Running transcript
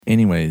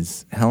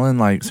Anyways, Helen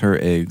likes her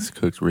eggs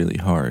cooked really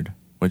hard,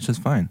 which is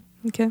fine.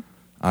 Okay.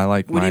 I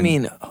like What mine. do you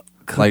mean?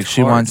 Like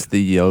she wants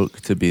the yolk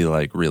to be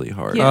like really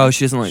hard. Yeah. Oh,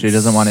 she doesn't like. She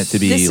doesn't want it to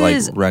be This like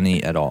is-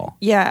 runny at all.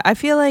 Yeah, I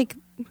feel like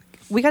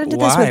we got into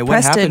this Why? with What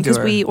Preston happened to because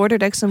her? we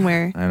ordered eggs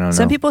somewhere. I don't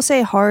Some know. people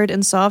say hard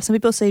and soft. Some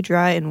people say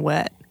dry and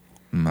wet.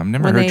 I've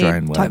never when heard they dry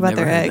and wet. talk about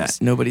Never their heard eggs.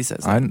 that. Nobody says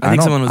that. I think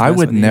don't- someone was. I messing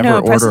would with you. never No,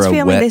 order Preston's a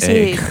family, wet they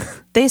say egg.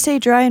 they say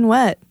dry and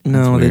wet. No,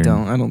 That's they weird.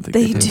 don't. I don't think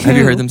They they do. do. Have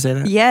you heard them say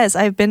that? Yes,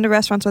 I've been to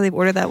restaurants where they've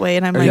ordered that way,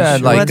 and I'm like, Yeah,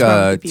 sure, like what's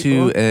wrong with you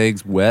people? 2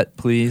 eggs wet,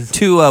 please.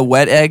 2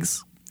 wet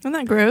eggs. Isn't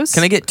that gross?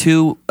 Can I get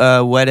 2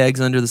 wet eggs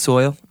under the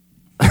soil?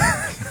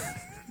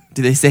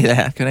 Do they say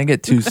that? Can I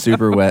get 2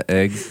 super wet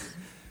eggs?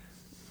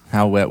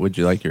 How wet would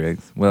you like your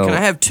eggs? Well, Can I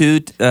have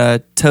 2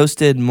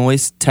 toasted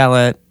moist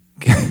tallette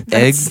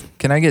eggs?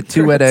 Can I get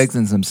 2 wet gross. eggs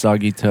and some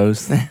soggy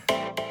toast?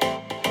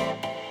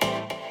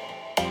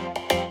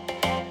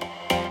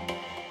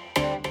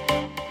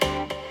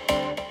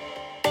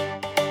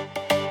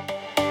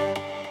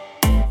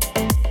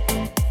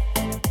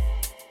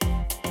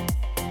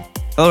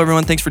 Hello,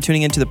 everyone. Thanks for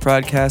tuning into the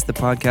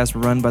podcast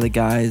run by the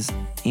guys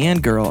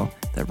and girl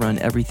that run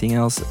everything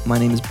else. My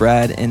name is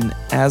Brad, and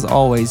as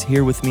always,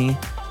 here with me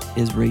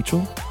is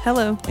Rachel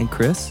Hello. and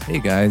Chris. Hey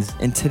guys,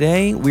 And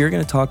today we are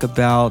going to talk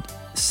about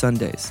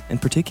Sundays,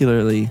 and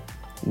particularly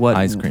what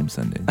ice cream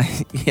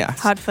sundaes. yeah,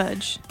 Hot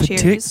fudge.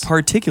 Cheers.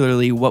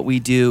 particularly what we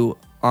do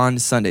on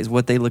Sundays,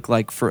 what they look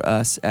like for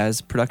us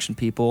as production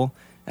people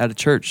at a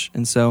church.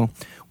 And so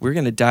we're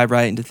going to dive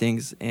right into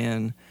things.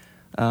 And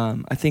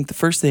I think the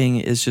first thing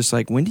is just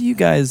like, when do you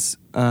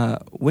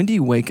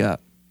wake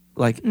up?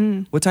 Like,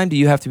 what time do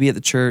you have to be at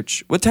the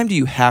church? What time do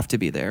you have to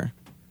be there?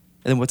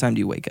 And then what time do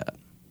you wake up?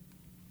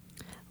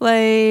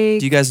 Like,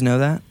 Do you guys know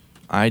that?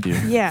 I do.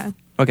 yeah.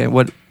 Okay,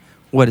 what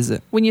is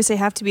it? When you say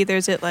have to be there,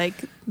 is it like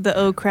the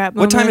oh crap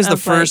What moment time is the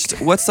of, like-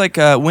 first? What's like?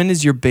 When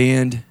is your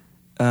band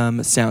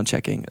sound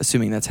checking?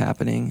 Assuming that's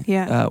happening.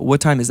 Yeah.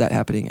 What time is that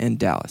happening in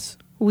Dallas?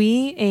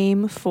 We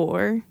aim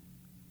for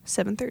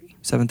 7:30.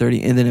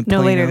 7:30, and then in No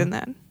Plano? later than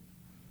that.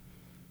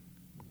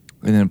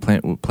 And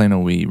then Plano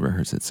we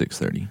rehearse at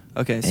 6:30.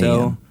 Okay,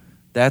 so AM.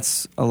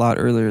 that's a lot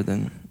earlier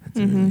than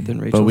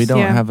Rachel's. But we don't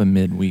Yeah. have a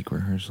midweek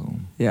rehearsal.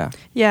 Yeah.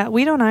 Yeah,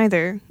 we don't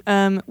either.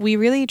 We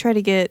really try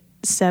to get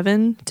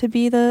 7 to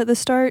be the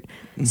start.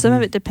 Some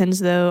of it depends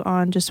though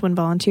on just when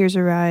volunteers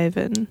arrive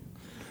and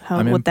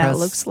I'm what that impressed-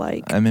 looks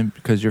like. I mean,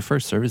 because your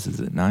first service is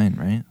at 9,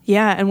 right?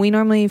 Yeah, and we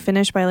normally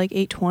finish by like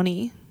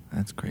 8:20.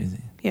 That's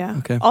crazy. Yeah.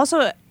 Okay.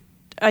 Also,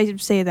 I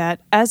say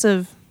that as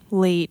of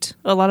late,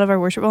 a lot of our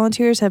worship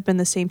volunteers have been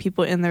the same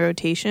people in the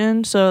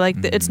rotation. So like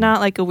it's not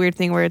like a weird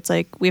thing where it's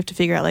like we have to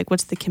figure out like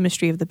what's the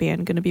chemistry of the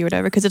band going to be or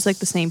whatever because it's like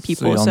the same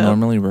people. So y'all So,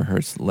 normally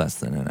rehearse less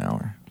than an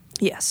hour.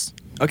 yes.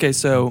 Okay,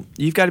 so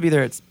you've got to be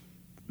there at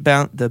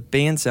the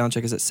band sound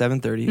check is at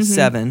 7:30.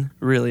 7,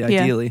 really, Yeah.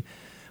 ideally.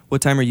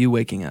 What time are you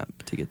waking up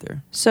to get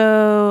there?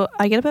 So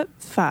I get up at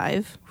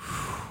 5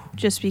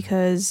 just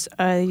because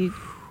I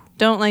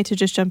don't like to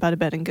just jump out of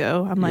bed and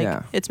go. I'm like,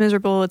 Yeah. it's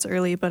miserable, it's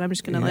early, but I'm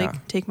just going to Yeah.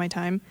 like take my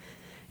time.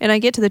 And I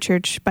get to the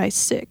church by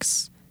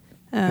 6.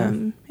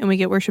 And we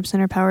get worship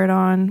center powered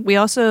on. We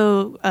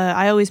also,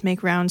 I always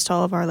make rounds to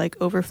all of our like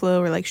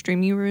overflow or like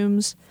streaming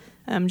rooms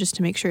just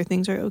to make sure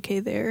things are okay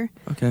there.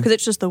 Okay. Because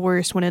it's just the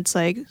worst when it's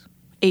like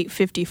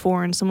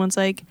 8:54 and someone's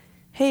like,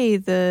 hey,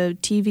 the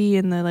TV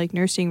in the like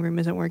nursing room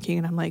isn't working.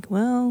 And I'm like,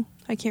 well,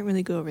 I can't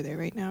really go over there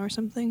right now or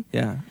something.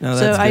 Yeah. No,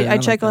 So that's good. I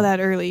check all that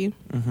early.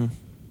 Mm-hmm.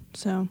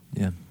 So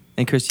Yeah.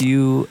 And Chris,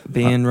 you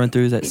band run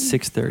throughs at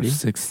 6:30.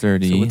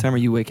 6:30. So what time are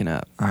you waking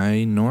up?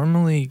 I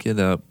normally get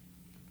up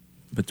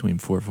between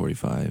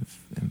 4:45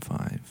 and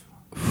 5.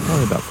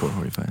 Probably about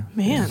 4:45.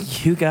 man,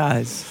 You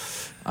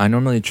guys. I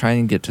normally try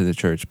and get to the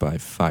church by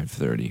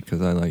 5:30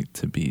 because I like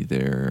to be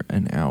there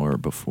an hour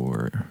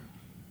before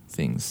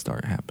things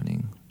start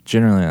happening.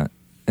 Generally,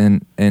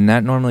 and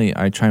that normally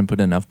I try and put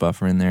enough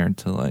buffer in there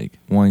to like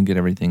 1, get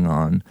everything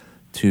on,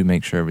 2,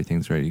 make sure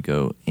everything's ready to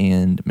go,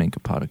 and make a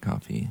pot of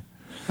coffee.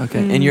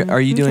 Okay. And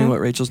are you doing okay. what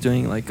Rachel's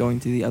doing, like going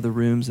to the other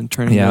rooms and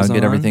turning Yeah, those I'll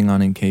get on? everything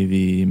on in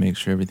KV, make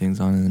sure everything's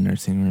on in the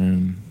nursing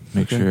room,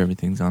 make Okay. sure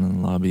everything's on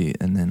in the lobby,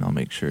 and then I'll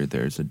make sure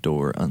there's a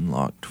door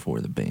unlocked for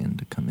the band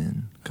to come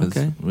in because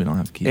Okay. we don't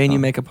have to keep. And you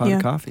on. make a pot Yeah.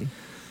 of coffee.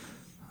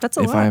 that's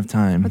a if lot. I have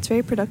time. That's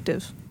very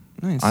productive.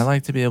 Nice. I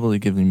like to be able to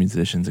give the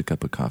musicians a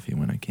cup of coffee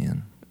when I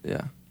can.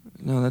 Yeah.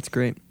 No, that's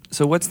great.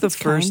 So what's the That's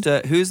first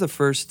who's the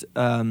first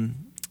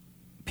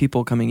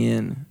people coming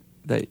in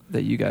that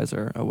you guys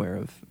are aware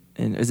of?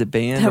 And is it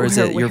band That or is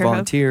we're it your aware of.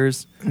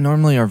 volunteers?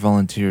 Normally, our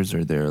volunteers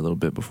are there a little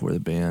bit before the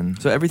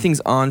band. So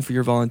everything's on for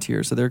your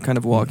volunteers. So they're kind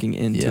of walking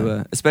into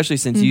Yeah. especially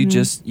since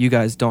you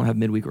guys don't have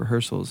midweek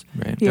rehearsals.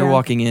 Right. Yeah. They're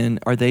walking in.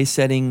 Are they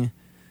setting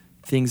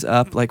things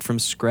up like from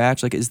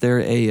scratch? Like, is there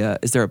a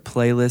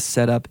playlist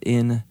set up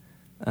in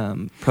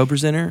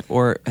ProPresenter,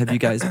 or have you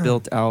guys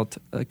built out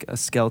like a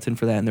skeleton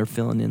for that and they're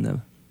filling in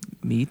the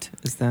meat?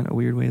 Is that a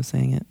weird way of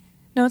saying it?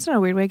 No, it's not a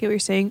weird way. I get what you're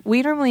saying.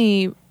 We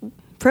normally,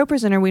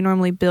 ProPresenter, we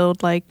normally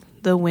build like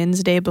the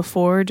Wednesday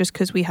before just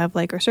because we have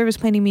like our service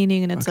planning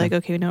meeting and it's Okay. like,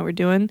 okay, we know what we're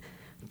doing.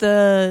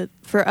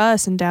 for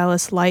us in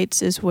Dallas,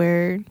 Lights is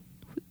where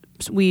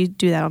we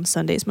do that on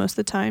Sundays most of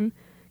the time.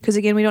 Because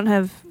again, we don't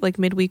have like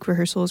midweek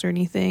rehearsals or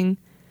anything.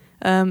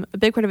 A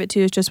big part of it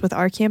too is just with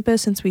our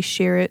campus, since we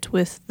share it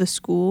with the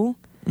school.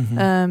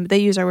 They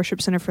use our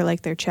worship center for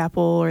like their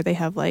chapel, or they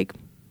have like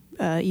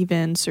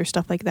events or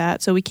stuff like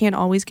that. So we can't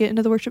always get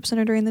into the worship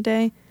center during the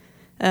day.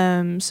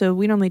 So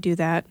we normally do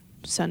that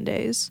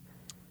Sundays.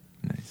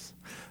 Nice.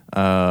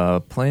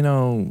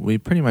 Plano, we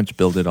pretty much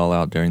build it all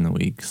out during the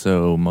week.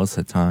 So most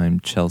of the time,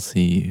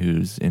 Chelsea,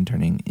 who's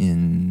interning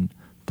in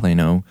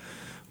Plano,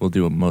 will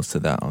do most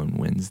of that on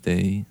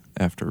Wednesday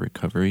after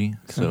recovery.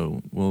 Okay.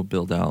 So we'll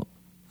build out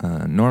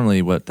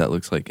normally what that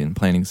looks like in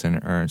Planning Center,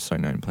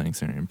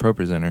 in Pro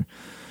Presenter.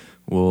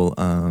 We'll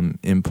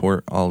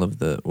import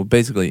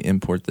basically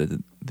import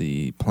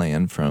the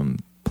plan from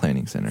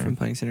Planning Center. From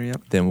Planning Center,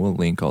 yep. Then we'll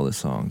link all the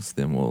songs.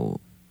 Then we'll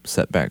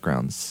set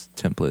backgrounds,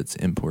 templates,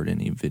 import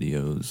any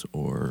videos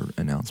or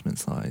announcement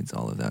slides,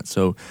 all of that.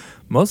 So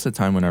most of the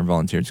time when our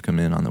volunteers come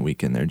in on the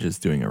weekend, they're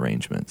just doing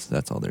arrangements.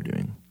 That's all they're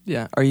doing.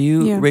 Yeah.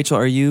 Rachel,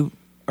 are you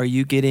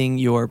getting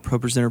your Pro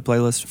Presenter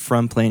playlist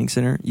from Planning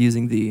Center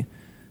using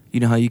you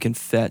know how you can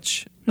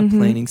fetch a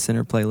Planning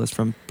Center playlist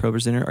from Pro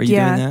Presenter? Are you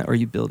doing that, or are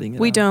you building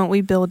it? We don't.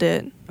 We build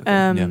it. Okay.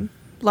 A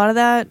lot of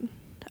that,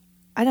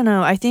 I don't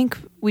know. I think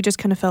we just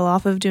kind of fell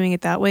off of doing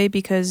it that way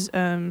because,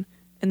 and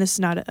this is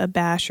not a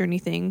bash or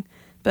anything,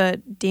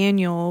 but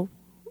Daniel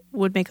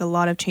would make a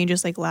lot of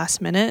changes like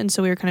last minute, and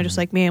so we were kind of just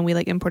like, man, we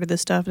like imported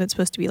this stuff, and it's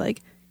supposed to be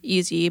like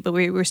easy, but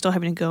we're still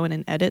having to go in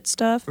and edit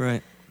stuff.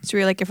 Right. So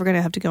we were like, if we're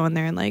gonna have to go in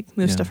there and like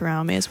move stuff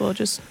around, may as well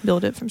just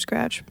build it from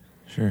scratch.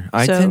 Sure.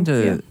 I tend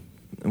to,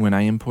 when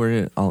I import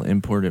it, I'll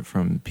import it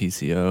from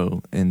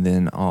PCO, and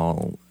then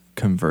I'll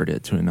convert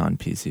it to a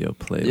non-PCO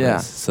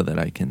playlist so that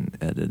I can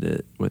edit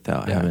it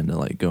without having to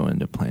like go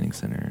into Planning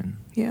Center.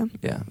 Yeah,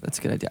 that's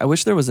a good idea. I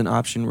wish there was an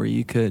option where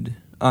you could.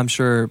 I'm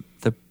sure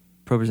the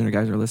Pro Presenter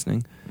guys are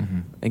listening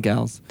and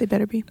gals. They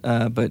better be.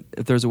 But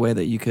if there's a way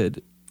that you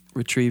could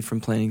retrieve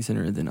from Planning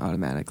Center and then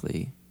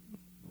automatically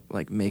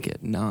like make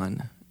it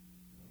non,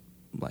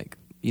 like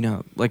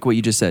like what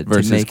you just said,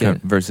 versus to make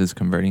it versus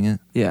converting it.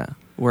 Yeah,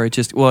 where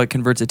it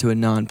converts it to a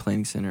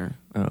non-Planning Center.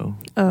 Oh,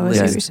 I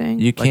see what you're saying.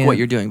 You can't, like what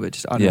you're doing, but it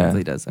just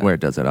automatically does that. Where it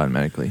does it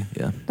automatically.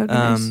 Yeah. That'd be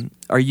nice.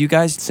 Are you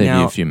guys save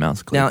you a few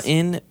mouse clicks? Now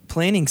in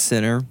Planning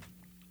Center,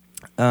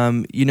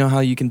 you know how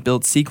you can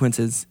build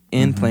sequences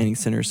in Planning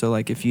Center. So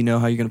like if you know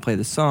how you're going to play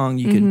the song,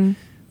 you can.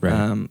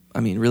 Right.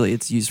 I mean, really,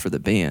 it's used for the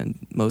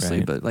band mostly.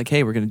 Right. But like,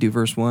 hey, we're going to do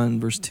verse 1,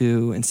 verse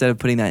 2. Instead of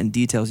putting that in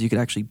details, you could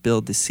actually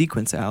build the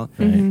sequence out.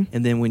 Right.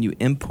 And then when you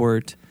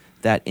import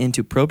that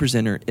into Pro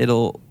Presenter,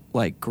 it'll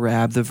like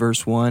grab the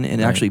verse 1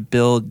 and actually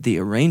build the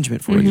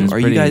arrangement for you. Are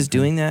you guys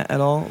doing that at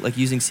all? Like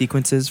using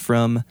sequences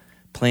from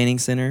Planning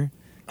Center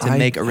to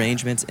make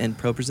arrangements in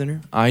Pro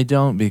Presenter? I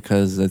don't,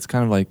 because it's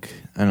kind of like,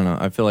 I don't know,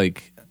 I feel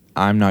like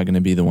I'm not going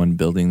to be the one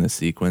building the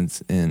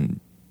sequence in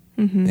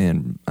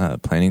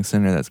Planning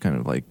Center. That's kind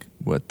of like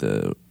what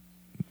the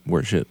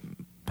worship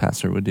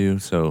pastor would do.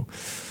 So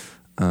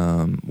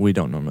we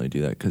don't normally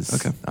do that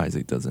because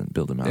Isaac doesn't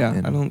build them out.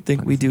 Yeah, I don't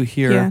think we do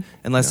here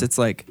unless it's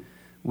like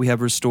we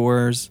have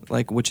Restores,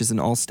 like which is an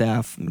all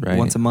staff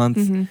once a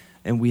month.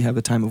 And we have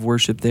a time of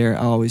worship there.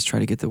 I'll always try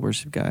to get the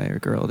worship guy or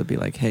girl to be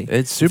like, hey,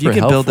 it's super if you can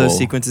helpful, build those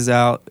sequences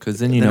out, because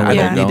then you then know I where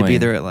don't they're need to be going.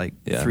 there at like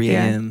 3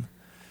 a.m.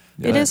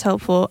 It is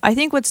helpful. I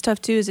think what's tough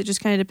too is it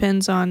just kind of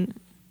depends on,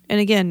 and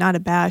again, not a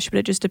bash, but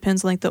it just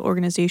depends on like the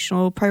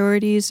organizational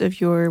priorities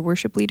of your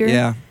worship leader.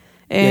 Yeah.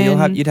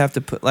 And you'd have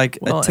to put like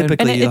typically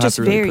and it you'll just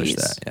have to really varies.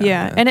 push that.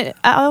 Yeah. And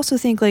I also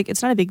think like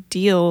it's not a big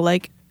deal.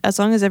 Like as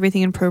long as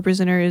everything in Pro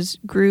Presenter is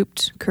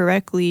grouped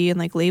correctly and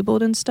like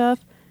labeled and stuff,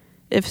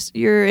 if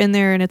you're in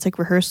there and it's like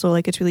rehearsal,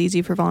 like it's really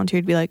easy for volunteer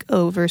to be like,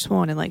 oh, verse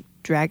 1 and like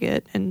drag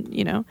it and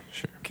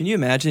Sure. Can you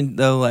imagine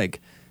though, like,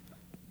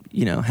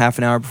 half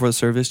an hour before the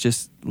service,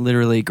 just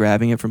literally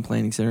grabbing it from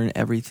Planning Center and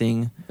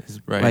everything,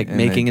 like and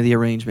making the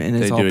arrangement,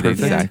 and it's all do it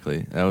perfect.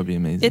 Exactly. That would be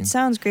amazing. It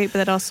sounds great, but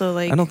that also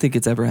like I don't think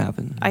it's ever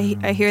happened.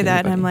 I hear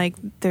that and I'm like,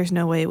 there's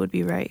no way it would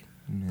be right.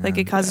 Yeah. Like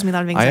it causes me a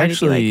lot of anxiety. I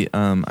actually, to be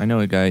like, I know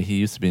a guy. He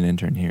used to be an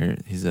intern here.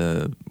 He's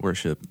a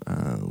worship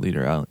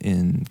leader out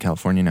in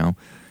California now,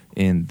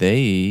 and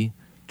they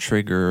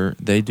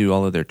do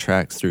all of their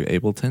tracks through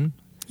Ableton.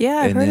 Yeah,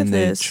 I've heard of this. And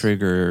then they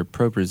trigger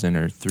Pro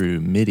Presenter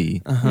through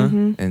MIDI.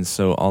 And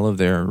so all of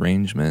their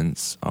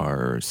arrangements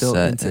are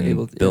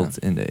built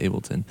into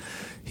Ableton.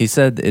 He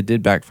said it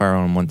did backfire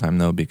on him one time,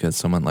 though, because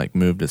someone like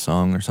moved a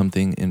song or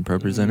something in Pro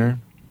Presenter,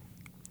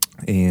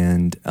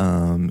 and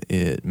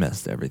it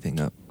messed everything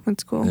up.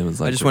 That's cool. It was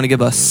like, I just want to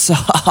give a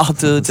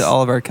salute to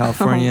all of our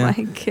California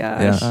oh my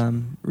gosh.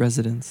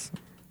 residents.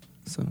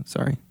 So,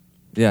 sorry.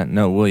 Yeah,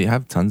 no, well, you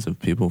have tons of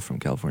people from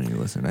California who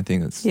listen. I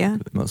think it's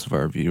most of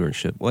our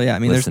viewership. Well, yeah, I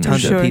mean, there's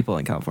tons of people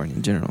in California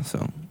in general,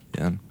 so.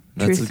 Yeah,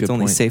 that's a good point. It's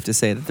only safe to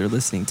say that they're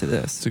listening to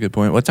this. That's a good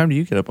point. What time do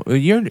you get up? I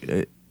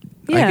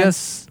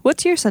guess.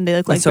 What's your Sunday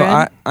look like, so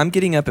Brad? I'm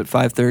getting up at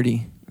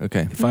 5:30.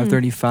 Okay.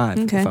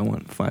 5:35 Okay. if I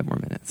want 5 more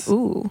minutes.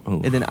 Ooh.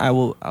 And then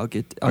I'll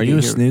get Are you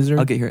a snoozer?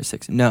 I'll get here at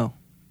 6. No.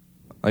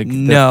 Like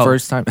No. the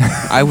first time,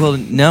 I will.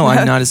 No,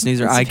 I'm not a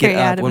snoozer. It's I get very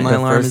up when adamant. my the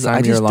alarm first is. time I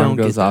your just alarm don't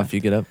goes get off, that. you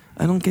get up.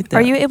 I don't get that.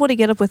 Are you able to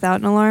get up without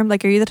an alarm?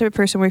 Like, are you the type of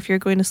person where if you're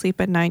going to sleep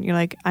at night, you're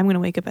like, I'm going to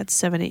wake up at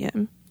 7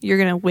 a.m. You're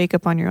going to wake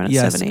up on your own at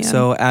Yes. 7 a.m.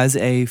 So as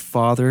a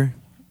father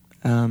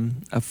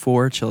of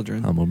 4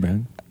 children, Humble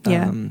brag.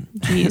 Yeah.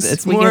 it's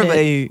Jeez, we more get of it.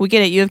 a. We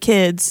get it. You have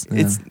kids.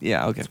 It's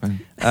okay. It's fine.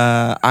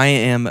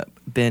 I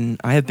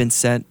have been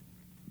set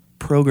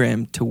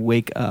programmed to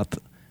wake up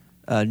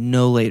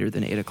no later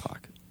than 8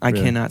 o'clock. I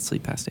Really? cannot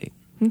sleep past 8.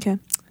 Okay.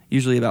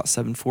 Usually about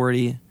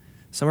 7:40,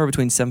 somewhere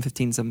between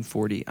 7:15 and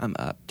 7:40. I'm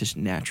up just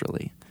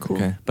naturally. Cool.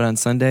 Okay. But on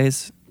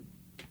Sundays,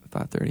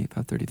 5:30,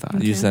 5:35.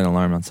 Okay. You set an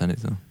alarm on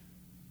Sundays though.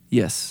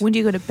 Yes. When do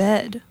you go to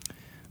bed?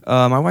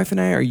 My wife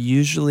and I are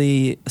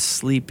usually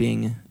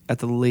sleeping at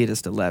the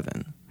latest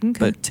 11, Okay.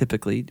 but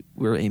typically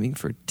we're aiming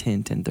for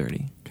 10,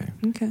 10:30. Okay.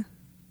 Okay.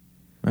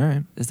 All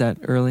right. Is that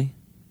early?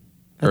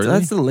 Early?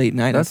 That's the late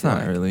night. That's I feel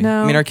not like. early.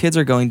 No. I mean, our kids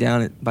are going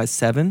down by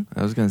 7,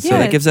 I was gonna so say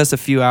Yeah. that gives us a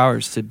few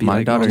hours to be my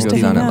like daughter normal Just goes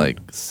to down hang at out.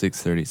 like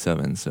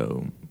 6:37,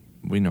 so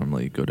we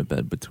normally go to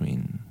bed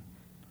between.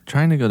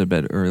 Trying to go to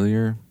bed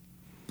earlier,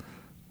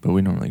 but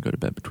we normally go to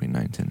bed between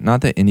 9 and 10. Not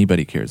that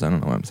anybody cares. I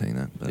don't know why I'm saying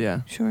that. But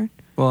Yeah. Sure.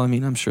 Well, I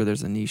mean, I'm sure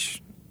there's a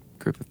niche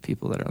group of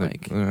people that are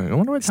like I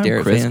wonder what time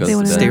stare Chris fans, goes They to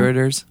wanna bed. know.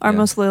 stareators. Our Yeah.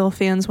 most loyal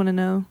fans want to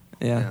know.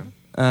 Yeah.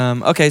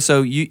 Okay,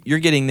 so you're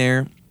getting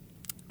there,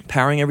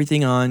 powering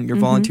everything on. Your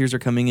Mhm. volunteers are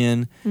coming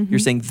in. Mhm. You're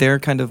saying they're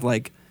kind of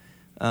like,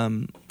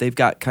 they've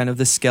got kind of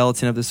the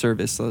skeleton of the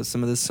service. So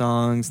some of the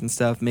songs and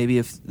stuff. Maybe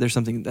if there's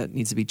something that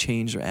needs to be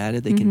changed or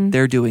added, Mhm.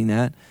 they're doing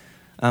that.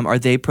 Are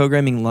they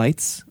programming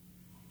lights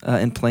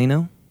in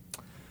Plano,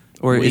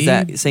 or is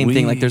that same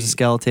thing? Like there's a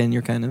skeleton.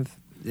 You're kind of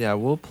Yeah,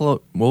 we'll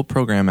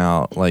program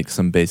out like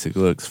some basic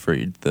looks for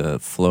the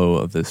flow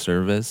of the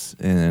service,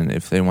 and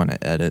if they want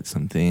to edit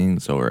some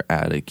things or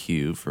add a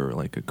cue for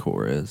like a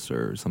chorus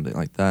or something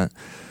like that,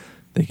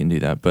 they can do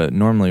that. But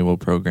normally we'll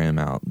program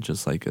out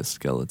just like a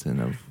skeleton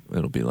of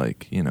it'll be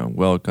like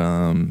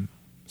welcome,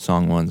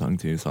 song 1, song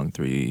 2, song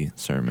 3,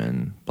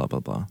 sermon, blah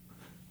blah blah.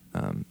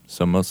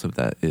 So most of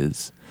that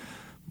is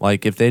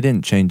like if they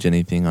didn't change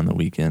anything on the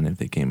weekend, if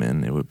they came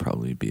in, it would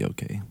probably be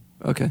okay.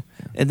 okay.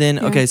 And then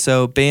Yeah. okay,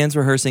 so band's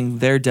rehearsing.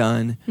 They're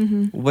done.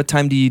 Mhm. What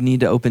time do you need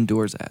to open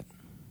doors at?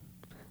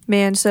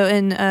 Man, so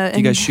in Do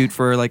you guys shoot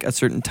for like a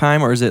certain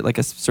time, or is it like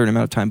a certain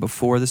amount of time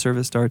before the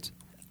service starts?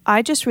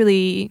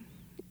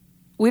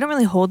 We don't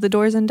really hold the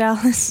doors in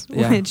Dallas,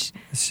 Yeah. which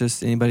It's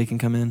just anybody can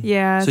come in.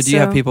 yeah. So do you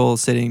have people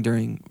sitting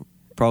during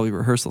probably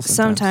rehearsal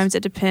Sometimes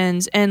it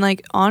depends. And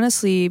like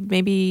honestly,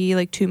 maybe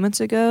like 2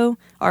 months ago,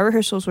 our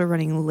rehearsals were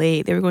running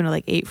late. They were going to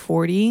like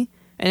 8:40,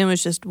 and it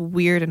was just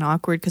weird and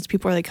awkward because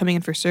people are like coming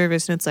in for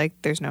service, and it's like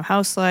there's no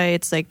house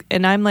lights. Like,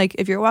 and I'm like,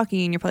 if you're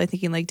walking in, you're probably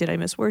thinking like, did I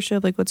miss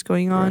worship? Like, what's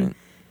going on? Right.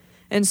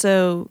 And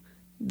so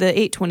the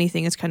 8:20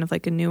 thing is kind of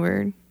like a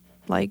newer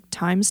like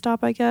time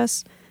stop, I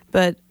guess.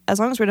 But as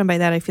long as we're done by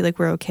that, I feel like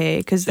we're okay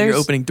because So there's. you're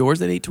opening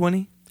doors at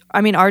 8:20?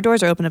 I mean, our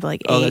doors are open at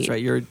like 8. Oh, that's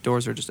right. Your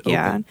doors are just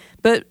Yeah, open.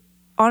 but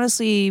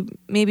honestly,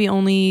 maybe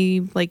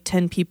only like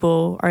 10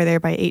 people are there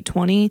by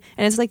 8:20,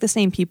 and it's like the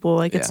same people.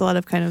 Like it's a Yeah. lot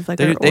of kind of like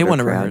They our older want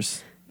to crowd.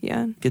 rehearse,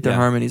 Yeah, get their Yeah.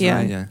 harmonies Yeah.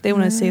 right. Yeah. they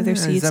want to save their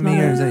Is seats. that and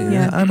me all or is that you?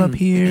 Yeah. I'm up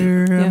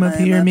here. I'm Yeah. up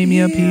here. Meet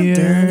me up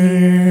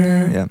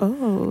here. Yeah.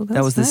 Oh, that's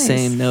That was the nice.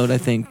 same note, I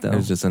think, It though.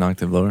 was just an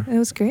octave lower. It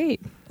was great.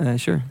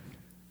 Sure.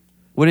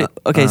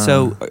 Okay,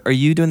 so are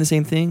you doing the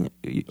same thing?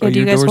 Are do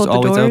you your guys doors hold the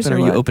always doors open, or or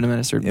you what? open them at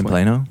a certain In point?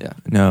 Plano? Yeah.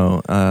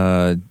 No.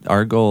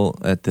 Our goal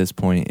at this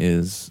point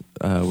is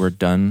we're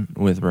done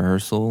with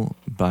rehearsal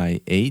by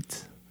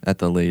 8 at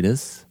the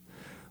latest.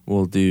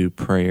 We'll do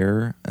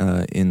prayer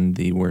in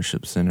the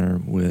worship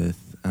center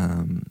with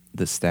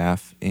the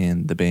staff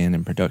and the band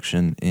and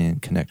production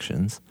and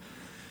connections.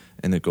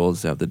 And the goal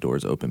is to have the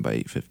doors open by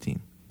 8:15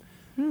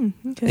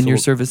 Okay. And your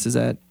So- service is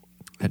at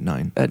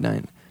 9.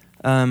 9.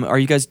 Are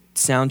you guys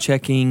sound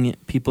checking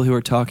people who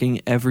are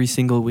talking every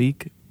single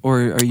week,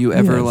 or are you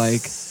ever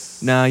like,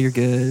 nah, you're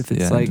good? If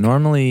it's Yeah, like,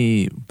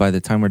 normally by the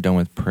time we're done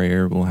with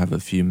prayer, we'll have a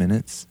few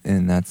minutes,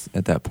 and that's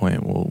at that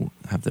point we'll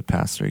have the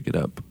pastor get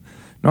up.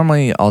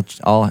 Normally, I'll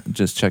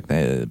just check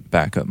the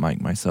backup mic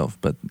myself,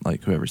 but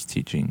like whoever's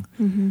teaching,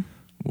 Mhm.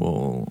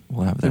 we'll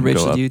have them and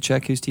Rachel, go up. do you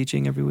check who's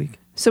teaching every week?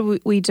 So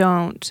we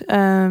don't. Ooh,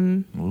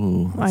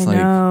 I it's like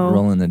know.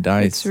 rolling the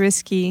dice. It's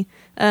risky.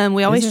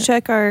 We always it?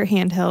 check our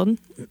handheld,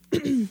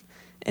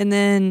 and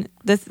then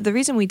the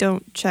reason we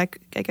don't check,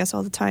 I guess,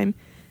 all the time,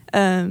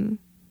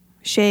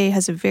 Shay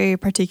has a very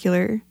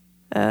particular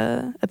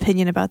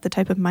opinion about the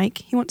type of mic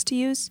he wants to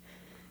use,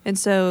 and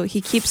so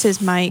he keeps his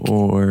mic,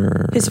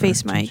 Or his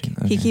face mic, teaching.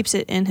 he Okay. keeps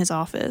it in his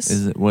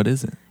office. What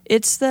is it?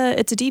 It's a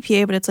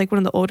DPA, but it's like one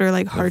of the older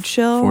like hard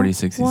shell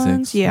 4066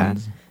 ones. Yeah.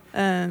 ones?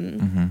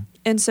 Mm-hmm.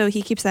 And so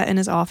he keeps that in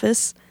his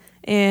office.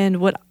 And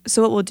what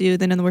we'll do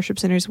then in the worship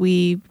centers,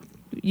 we,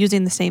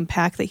 using the same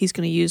pack that he's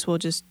going to use, we'll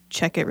just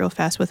check it real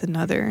fast with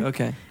another.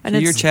 Okay, And so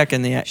you're it's-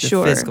 checking the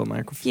Sure. physical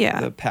microphone,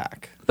 Yeah. the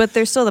pack. But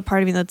there's still the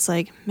part of me that's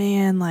like,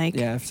 man, like,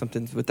 Yeah, if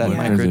something's with that What,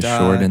 Yeah. micro there's a dot.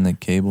 short in the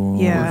cable.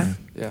 Yeah. or-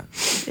 Yeah.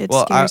 it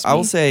Well, I scares will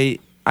me. say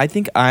I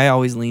think I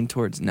always lean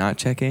towards not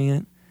checking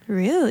it.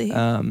 Really?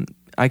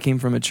 I came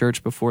from a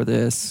church before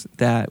this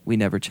that we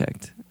never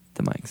checked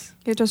the mics.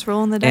 You're just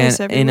rolling the dice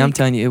every and week. I'm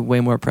telling you, way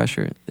more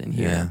pressure than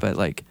here. Yeah. But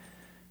like,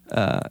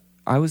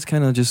 I was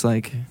kind of just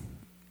like,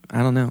 I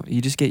don't know.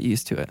 You just get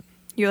used to it.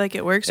 You're like,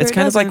 it works or It's it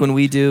kind of like doesn't. when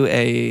we do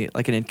an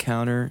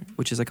encounter,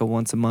 which is like a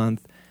once a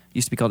month.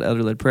 Used to be called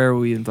elder led prayer,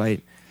 where we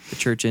invite the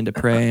church in to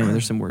pray and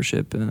there's some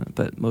worship,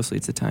 but mostly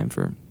it's a time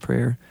for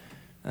prayer.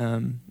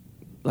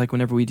 Like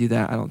whenever we do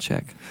that, I don't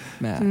check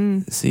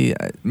Matt. See,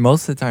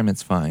 most of the time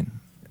it's fine.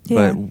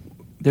 Yeah. But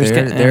There's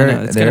there, gonna- I don't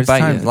know, it's gonna there's bite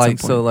you times at some like point.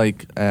 so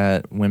like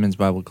at women's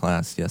Bible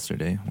class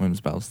yesterday,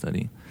 women's Bible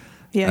study.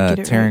 Yeah, get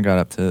it Taryn right. got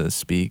up to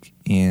speak,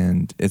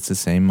 and it's the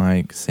same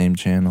mic, same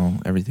channel,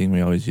 everything we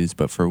always use.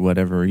 But for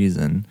whatever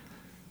reason,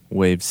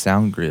 Wave's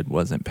sound grid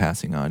wasn't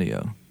passing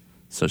audio,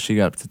 so she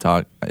got up to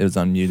talk. It was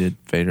unmuted,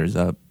 faders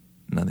up,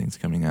 nothing's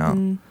coming out.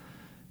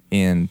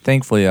 And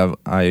thankfully,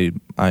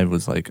 I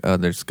was like, oh,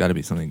 there's got to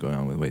be something going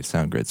on with Wave's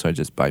sound grid, so I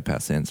just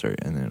bypassed the insert,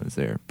 and then it was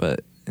there.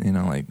 But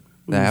like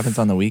that Oof. happens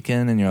on the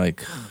weekend, and you're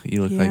like,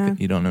 you look Yeah. like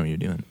you don't know what you're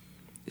doing.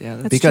 Yeah,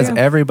 That's Because true.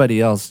 everybody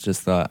else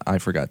just thought I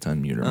forgot to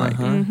unmute her mic.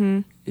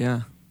 Uh-huh.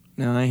 Yeah.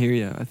 No, I hear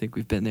you. I think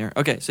we've been there.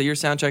 Okay, so you're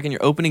sound checking,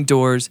 you're opening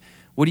doors.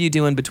 What are you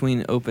doing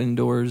between open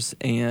doors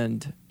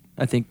and,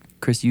 I think,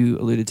 Chris, you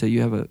alluded to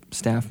you have a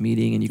staff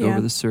meeting and you go Yeah.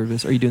 over the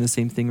service. Are you doing the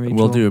same thing, Rachel?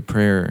 We'll do a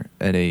prayer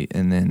at 8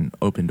 and then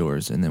open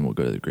doors, and then we'll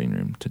go to the green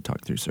room to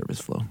talk through service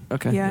flow.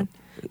 Okay. Yeah.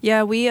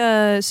 Yeah, we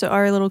so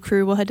our little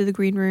crew will head to the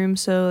green room,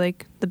 so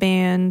like the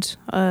band,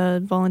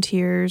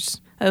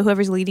 volunteers,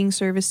 whoever's leading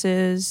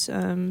services,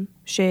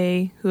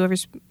 Shay,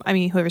 whoever's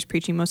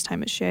preaching most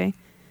time is Shay.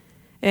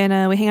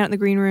 And we hang out in the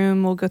green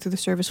room, we'll go through the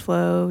service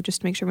flow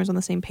just to make sure everyone's on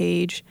the same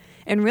page.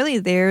 And really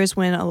there is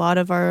when a lot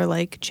of our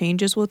like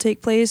changes will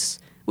take place,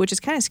 which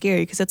is kind of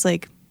scary because it's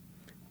like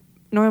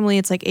normally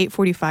it's like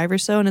 8:45 or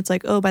so, and it's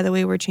like, oh, by the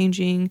way, we're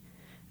changing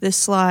this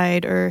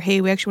slide, or hey,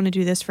 we actually want to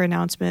do this for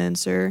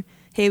announcements, or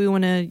hey, we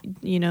want to,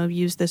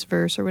 use this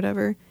verse or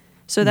whatever.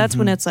 So that's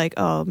when it's like,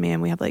 oh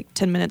man, we have like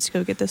 10 minutes to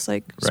go get this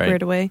like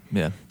squared away.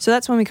 Yeah. So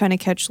that's when we kind of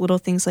catch little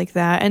things like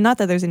that. And not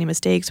that there's any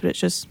mistakes, but it's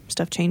just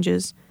stuff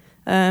changes.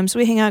 So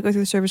we hang out, go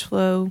through the service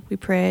flow, we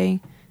pray.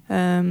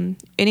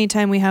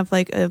 Anytime we have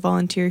like a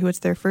volunteer who it's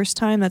their first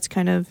time, that's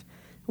kind of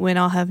when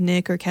I'll have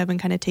Nick or Kevin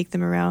kind of take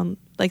them around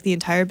like the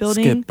entire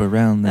building. Skip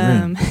around the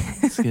room.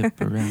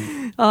 Skip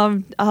around.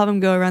 I'll have them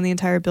go around the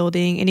entire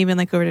building and even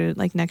like over to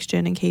like Next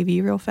Gen and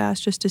KV real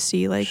fast just to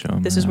see like Show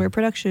 'em this is around. where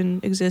production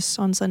exists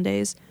on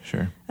Sundays.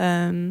 Sure.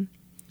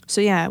 So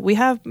yeah, we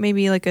have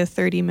maybe like a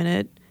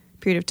 30-minute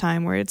period of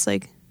time where it's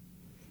like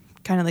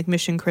kind of like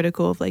mission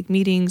critical of like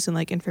meetings and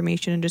like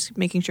information and just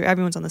making sure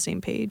everyone's on the same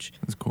page.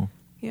 That's cool.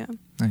 Yeah.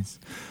 Nice.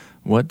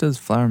 What does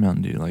Flower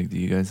Mountain do? Like, do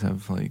you guys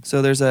have like?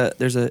 So there's an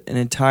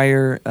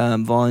entire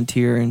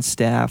volunteer and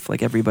staff,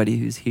 like everybody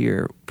who's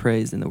here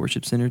prays in the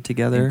worship center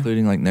together.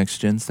 Including like Next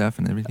Gen staff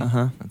and everything?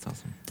 Uh-huh. That's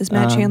awesome. Does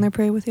Matt Chandler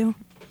pray with you?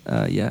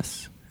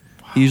 Yes.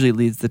 He usually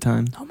leads the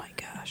time. Oh my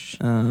gosh.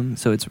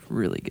 So it's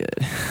really good.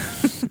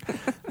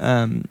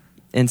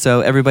 And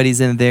so everybody's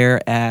in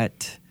there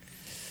at,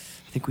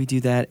 I think we do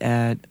that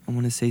at, I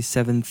want to say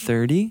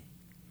 7:30,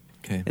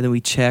 Okay. and then we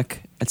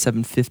check at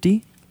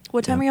 7:50.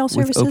 What time Yeah. are y'all With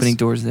services? opening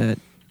doors at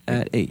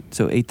 8.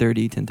 So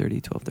 8:30,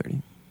 10:30,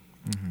 12:30.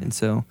 Mhm. And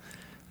so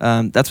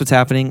that's what's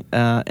happening.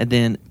 And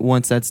then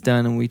once that's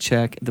done and we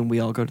check, then we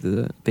all go to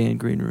the band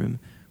green room,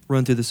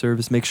 run through the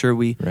service, make sure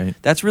we. Right.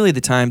 That's really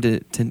the time to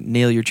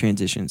nail your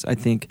transitions. I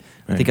think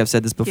I've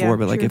said this before, Yeah,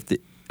 but like true.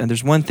 and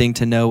there's one thing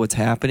to know what's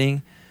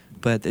happening,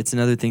 but it's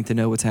another thing to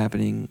know what's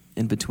happening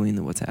in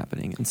between what's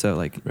happening. And so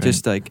like Right.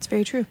 just like It's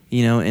very true.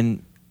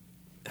 and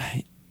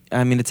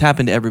I mean, it's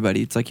happened to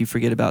everybody. It's like you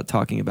forget about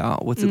talking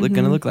about what's it going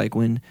to look like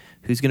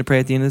who's going to pray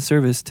at the end of the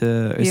service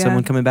is Yeah.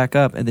 someone coming back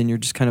up, and then you're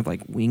just kind of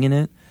like winging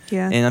it.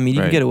 Yeah. And I mean,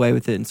 you Right. can get away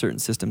with it in certain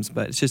systems,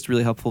 but it's just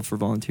really helpful for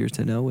volunteers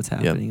to know what's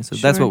happening. So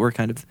that's Sure. what we're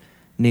kind of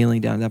nailing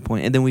down at that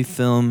point. And then we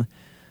film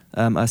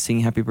us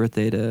singing happy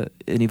birthday to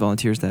any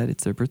volunteers that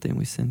it's their birthday, and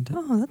we send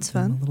Oh, that's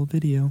them fun. a little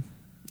video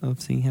of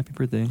singing happy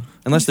birthday.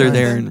 Unless That's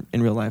they're nice. there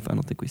in real life, I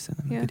don't think we send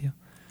them Yeah. a video.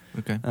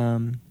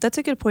 Okay. That's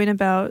a good point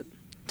about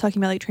talking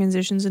about like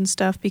transitions and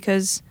stuff,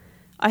 because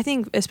I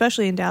think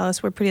especially in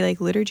Dallas we're pretty like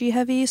liturgy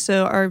heavy,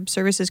 so our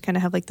services kind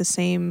of have like the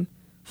same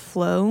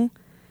flow.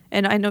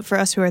 And I know for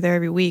us who are there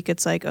every week,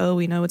 it's like, oh,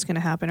 we know what's going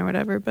to happen or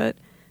whatever. But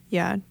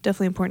yeah,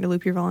 definitely important to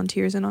loop your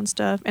volunteers in on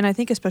stuff. And I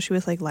think especially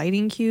with like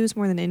lighting cues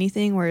more than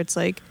anything, where it's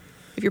like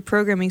if you're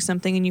programming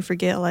something and you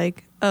forget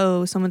like,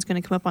 oh, someone's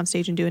going to come up on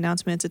stage and do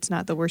announcements, it's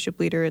not the worship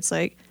leader. It's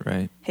like,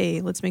 Right.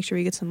 hey, let's make sure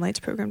we get some lights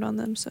programmed on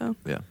them. So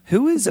Yeah.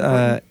 Who's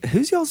That's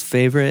important. y'all's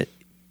favorite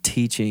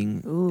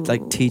teaching Ooh.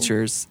 like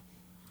teachers?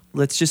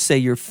 Let's just say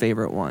your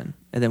favorite one,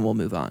 and then we'll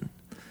move on.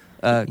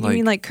 you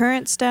mean like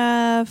current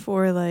staff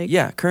or like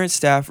Yeah, current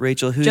staff.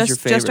 Rachel, who's your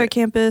favorite? just our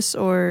campus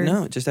or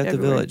No, just at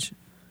everywhere? the village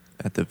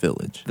At the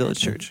village.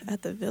 church.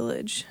 At the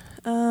village.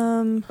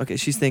 Okay,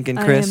 she's thinking.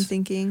 I am Chris,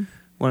 thinking.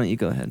 why don't you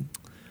go ahead?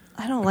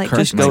 I don't like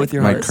Just go with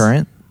your my heart.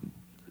 current.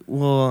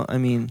 Well, I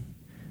mean,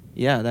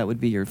 yeah, that would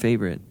be your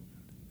favorite.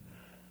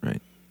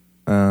 Right.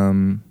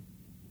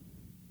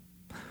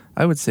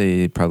 I would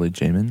say probably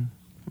Jamin.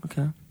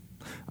 Okay.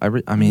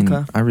 I mean,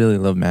 Okay. I really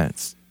love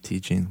Matt's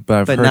teaching, but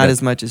I've But heard not a-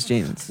 as much as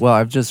James. Well,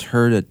 I've just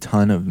heard a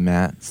ton of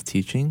Matt's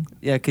teaching,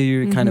 Yeah, because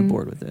you're kind of Mhm.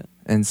 bored with it.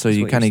 and so That's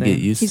you what kind of you're get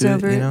saying. used He's to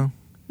over it. You it.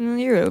 know,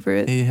 You're over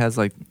it. he has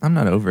like I'm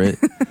not over it.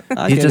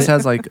 I He get just it.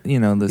 has like the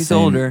He's same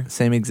older.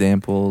 same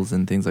examples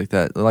and things like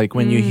that. Like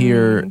when you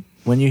hear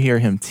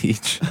him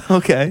teach,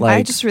 Okay. like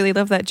I just really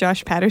love that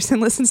Josh Patterson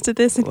listens to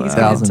this and he's Wow. going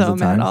to Thousands tell of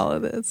Matt times. all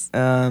of this.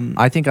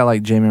 I think I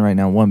like Jamin right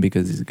now. One,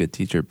 because he's a good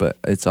teacher, but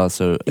it's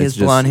also he has it's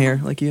just, blonde hair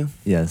like you.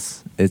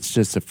 Yes, it's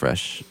just a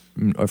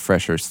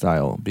fresher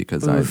style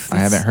because Oof, I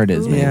haven't heard it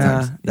as many Yeah,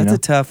 times. You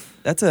that's know?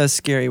 that's a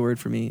scary word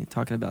for me,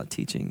 talking about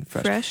teaching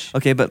fresh. Fresh.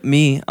 Okay, but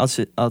me,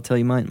 I'll tell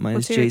you mine. Mine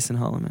Let's is hear it. Jason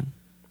Holloman.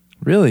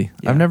 Really,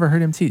 Yeah. I've never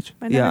heard him teach.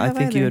 I never Yeah, I have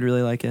think you either. would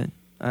really like it.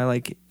 I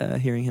like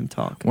hearing him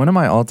talk. One of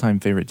my all-time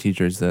favorite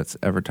teachers that's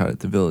ever taught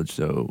at the Village,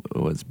 though,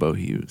 was Bo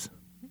Hughes.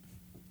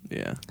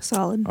 Yeah.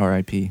 Solid.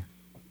 R.I.P.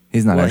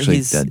 He's not Well, actually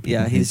he's, dead.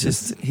 Yeah, he's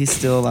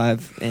still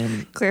alive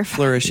and Clarify.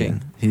 flourishing. Yeah,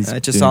 he's I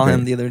just doing saw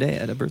him great. the other day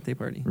at a birthday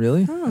party.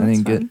 Really? Oh, I that's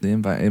didn't fun. get the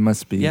invite. It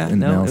must be Yeah, in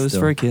the no, mail it was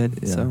still. for a kid.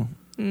 Yeah. So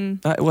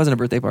Mm. it wasn't a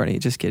birthday party.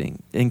 Just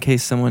kidding. In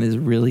case someone is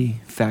really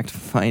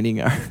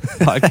fact-finding our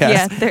podcast.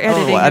 Yeah, they're Oh,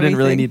 editing I didn't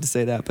really everything. need to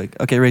say that. But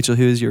okay, Rachel,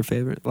 who is your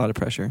favorite? A lot of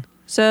pressure.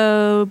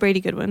 So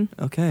Brady Goodwin.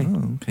 Okay.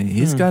 Oh, okay.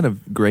 He's Hmm. got a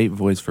great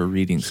voice for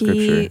reading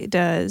scripture. He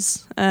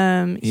does.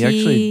 He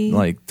actually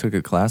like took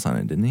a class on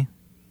it, didn't he?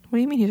 What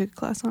do you mean he took a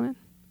class on it?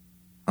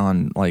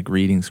 On like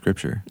reading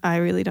scripture. I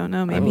really don't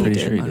know. Maybe I'm he pretty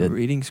did. sure he On did.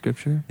 reading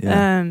scripture.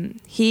 Yeah.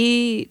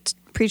 He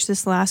preached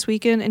this last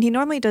weekend, and he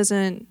normally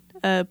doesn't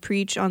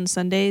preach on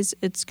Sundays.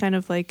 It's kind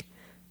of like,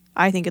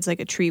 I think it's like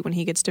a treat when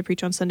he gets to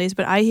preach on Sundays.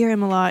 But I hear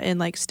him a lot in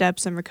like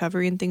steps and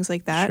recovery and things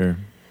like that. Sure.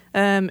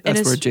 And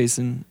That's it's, where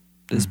Jason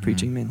is Mhm.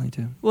 preaching mainly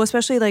too. well,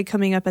 especially like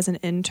coming up as an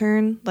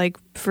intern, like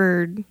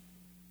for,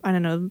 I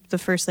don't know, the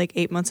first like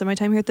 8 months of my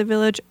time here at the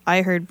Village,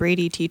 I heard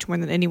Brady teach more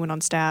than anyone on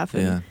staff.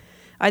 And Yeah.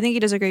 I think he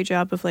does a great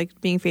job of like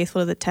being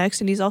faithful to the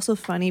text, and he's also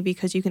funny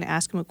because you can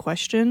ask him a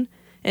question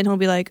and he'll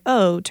be like,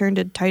 "Oh, turn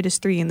to Titus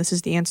 3 and this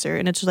is the answer,"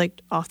 and it's just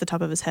like off the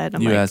top of his head.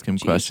 I'm You like, ask him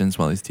 "Geez." questions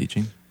while he's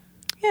teaching.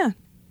 Yeah,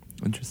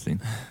 Interesting.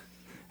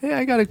 Hey,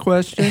 I got a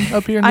question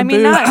up here in the I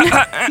mean booth.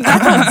 not on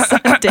I'm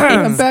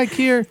Sundays, back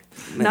here.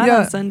 not Yeah.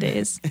 on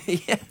Sundays.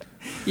 yeah.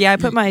 Yeah, I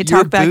put my Your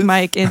talkback booth?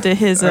 mic into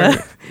his.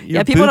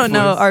 Yeah, people don't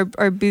know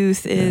our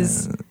booth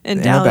is in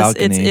the Dallas.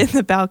 It's balcony. in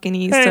the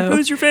balcony. so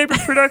your favorite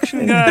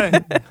production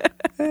guy?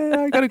 Hey,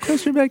 I got a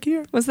question back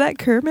here. was that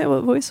Kermit?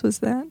 What voice was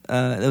that?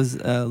 That was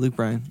Luke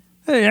Bryan.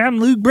 Hey, I'm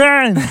Luke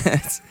Bryan.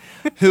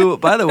 Who,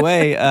 by the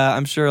way,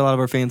 I'm sure a lot of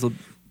our fans will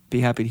be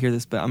happy to hear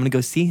this, but I'm going to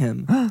go see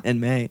him in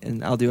May,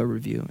 and I'll do a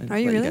review and Are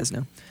you let really? you guys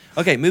know.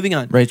 Okay, moving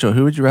on. Rachel,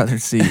 who would you rather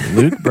see,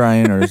 Luke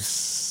Bryan or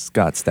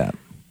Scott Stapp?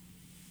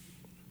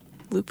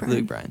 Luke Bryan.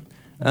 Luke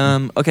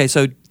Bryan. Okay,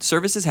 so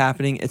service is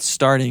happening. It's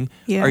starting.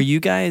 Yeah. Are you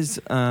guys,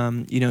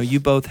 you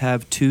both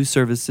have two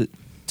services.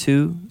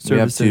 We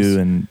have two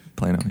in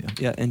Plano. Yeah.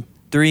 Yeah, and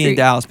three in Three.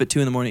 Dallas, but 2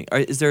 in the morning.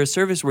 Is there a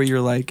service where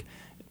you're like,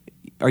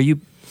 are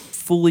you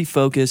fully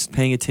focused,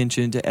 paying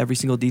attention to every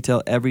single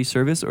detail, every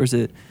service, or is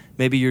it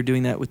maybe you're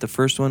doing that with the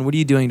first one? What are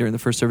you doing during the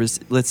first service?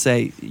 Let's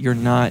say you're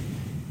not,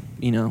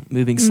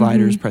 moving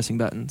sliders, Mhm. pressing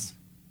buttons.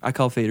 I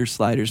call faders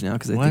sliders now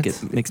because I What? think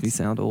it makes me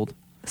sound old.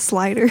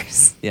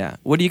 Sliders. Yeah.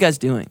 What are you guys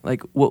doing?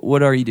 Like,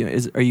 what are you doing?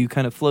 Are you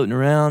kind of floating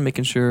around,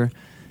 making sure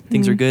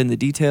things are Mhm. good in the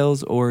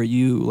details, or are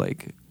you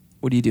like,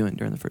 what are you doing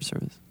during the first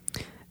service?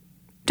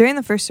 During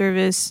the first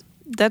service,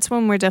 that's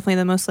when we're definitely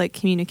the most like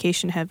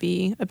communication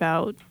heavy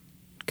about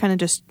kind of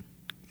just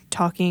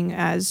talking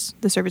as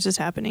the service is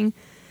happening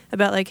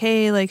about like,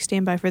 hey, like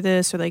stand by for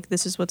this, or like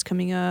this is what's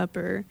coming up,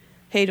 or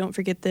hey, don't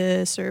forget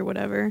this, or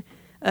whatever.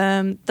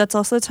 That's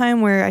also a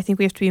time where I think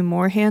we have to be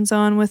more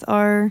hands-on with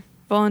our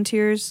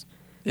volunteers,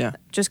 Yeah.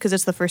 just because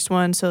it's the first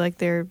one, so like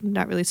they're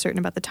not really certain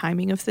about the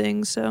timing of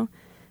things. So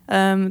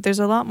there's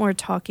a lot more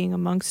talking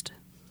amongst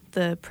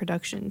the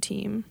production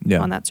team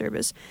on that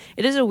service.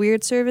 It is a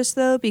weird service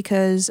though,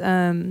 because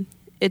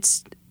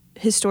it's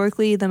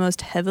historically the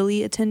most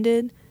heavily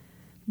attended,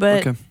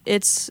 but Okay.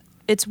 it's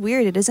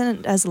weird. It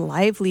isn't as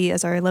lively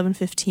as our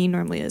 11:15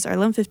 normally is. Our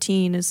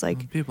 11:15 is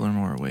like, People are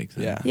more awake.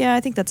 Then. yeah,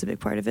 I think that's a big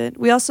part of it.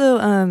 We also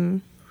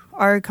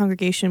our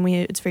congregation,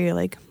 it's very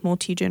like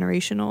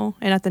multi-generational,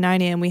 and at the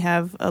 9 a.m. we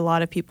have a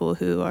lot of people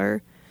who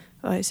are,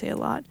 I say a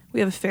lot, we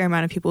have a fair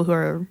amount of people who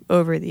are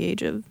over the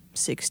age of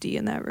 60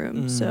 in that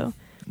room, so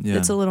Yeah.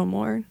 it's a little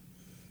more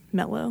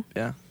mellow.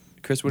 Yeah.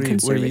 Chris, what are you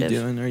Conservative.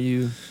 doing? Are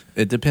you...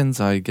 It depends,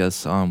 I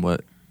guess, on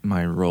what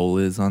my role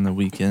is on the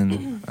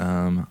weekend.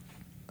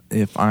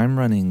 If I'm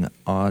running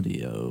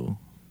audio,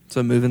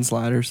 So moving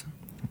sliders?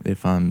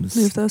 if I'm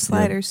Move those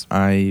sliders.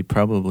 I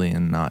probably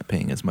am not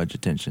paying as much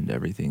attention to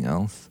everything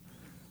else.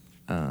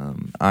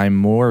 I'm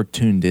more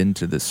tuned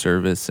into the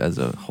service as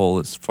a whole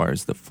as far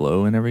as the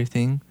flow and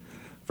everything,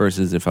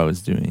 versus if I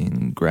was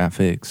doing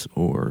graphics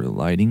or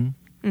lighting.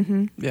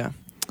 Mm-hmm. Yeah.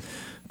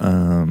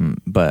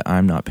 but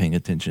I'm not paying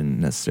attention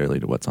necessarily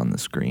to what's on the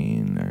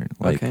screen or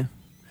like. Okay.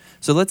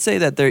 So let's say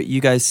that you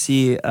guys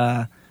see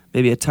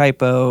maybe a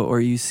typo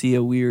or you see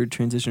a weird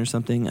transition or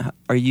something.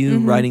 Are you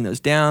writing those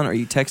down? Are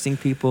you texting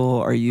people?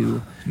 Are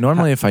you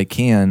Normally, if I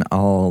can,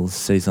 I'll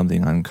say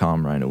something on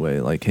comm right away,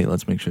 like, "Hey,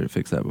 let's make sure to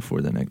fix that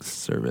before the next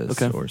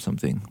service," or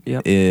something.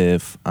 Yep.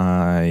 If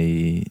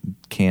I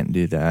can't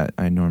do that,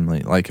 I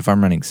normally, like, if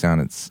I'm running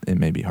sound, it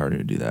may be harder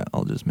to do that.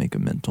 I'll just make a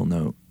mental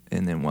note,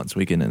 and then once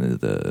we get into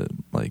the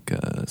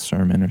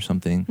sermon or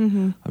something,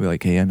 I'll be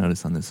like, "Hey, I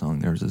noticed on this song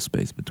there was a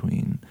space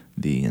between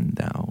thee and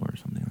thou," or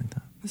something like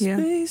that. Yeah.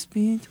 Space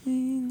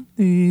between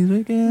these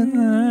wicked lines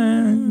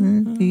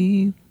and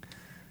thee.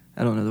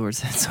 I don't know the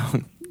words to that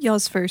song.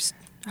 Y'all's first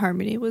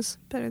harmony was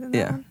better than that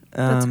Yeah. one.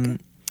 That's good.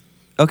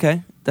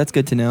 Okay, that's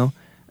good to know.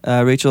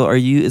 Rachel,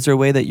 is there a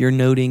way that you're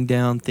noting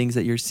down things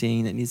that you're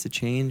seeing that needs to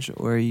change,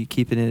 or are you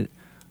keeping it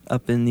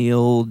up in the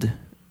old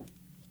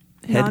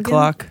head Noggin?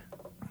 clock?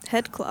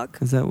 Head clock.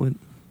 Is that what?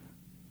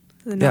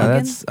 The Yeah,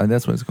 noggin?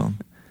 that's what it's called.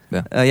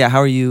 Yeah. Yeah. How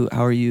are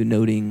you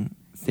noting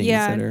things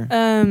that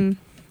are?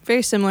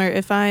 Very similar.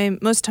 Most of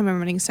the time I'm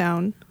running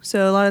sound,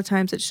 so a lot of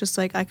times it's just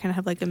like I kind of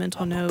have like a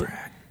mental note.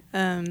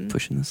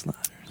 Pushing the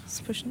sliders.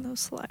 Just pushing those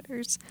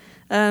sliders.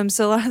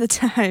 So a lot of the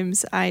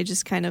times I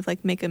just kind of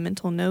like make a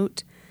mental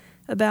note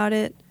about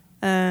it.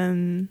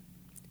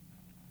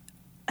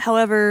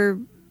 However,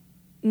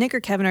 Nick or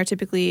Kevin are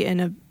typically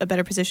in a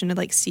better position to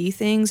like see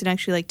things and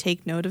actually like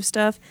take note of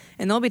stuff.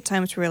 And there'll be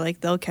times where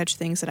like they'll catch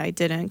things that I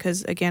didn't,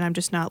 because again, I'm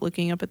just not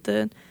looking up at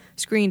the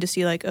screen to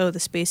see like, oh, the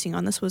spacing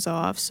on this was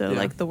off, so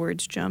like the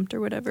words jumped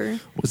or whatever.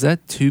 Was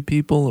that two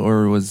people,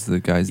 or was the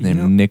guy's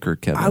name Nick or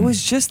Kevin? I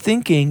was just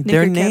thinking Nick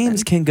their or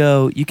names Kevin. can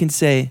go. You can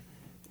say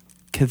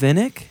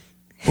Kevinik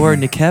or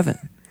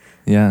Nickevin.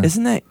 Yeah.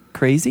 Isn't that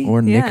crazy?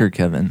 Or Nick Yeah. or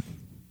Kevin.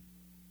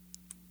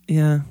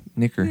 Yeah.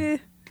 Nicker.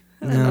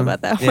 I don't know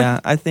about that one. Yeah,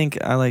 I think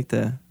I like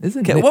the.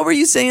 Isn't Okay, Nick- what were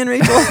you saying,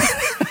 Rachel?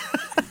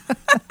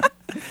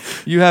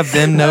 You have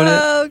them noted.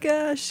 Oh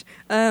gosh.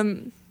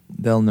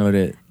 They'll note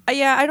it.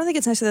 Yeah, I don't think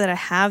it's necessarily that I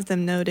have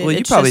them noted. Well, you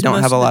It's probably just don't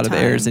most have a lot of the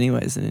errors time.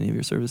 anyways in any of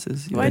your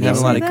services. You Why don't do have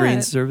you a lot say of green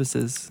that?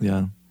 services.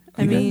 Yeah.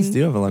 I You guys mean-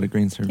 do have a lot of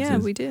green services. Yeah,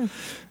 we do.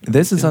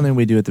 This is something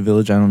we do at the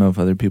village. I don't know if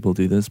other people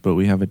do this, but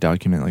we have a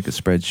document, like a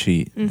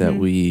spreadsheet, that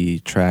we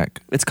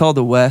track. It's called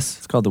the West.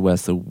 It's called the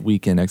West, the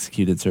Weekend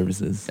Executed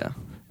Services.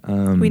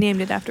 Yeah. We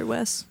named it after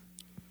Wes.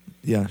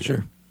 Yeah,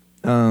 sure.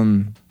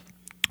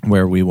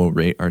 Where we will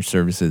rate our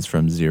services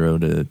from 0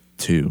 to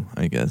 2,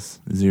 I guess.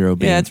 0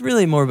 being Yeah, it's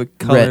really more of a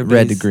color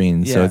red to based-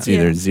 green. So yeah. it's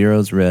either Yeah.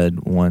 0's red,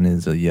 1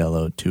 is a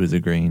yellow, 2 is a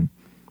green.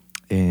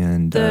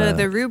 And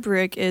The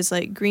rubric is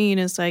like green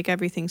is like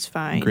everything's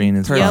fine. green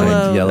is Perfect.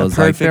 fine. Yellow's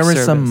A like there were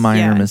perfect some service. minor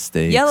Yeah.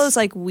 mistakes. Yellow's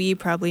like we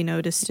probably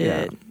noticed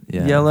it.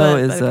 Yeah. Yellow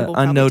But is other people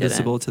probably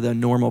unnoticeable to the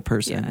normal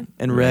person, Yeah.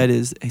 and red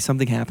is hey,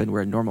 something happened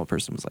where a normal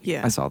person was like,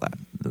 Yeah. "I saw that."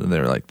 They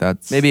were like,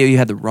 that's Maybe you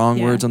had the wrong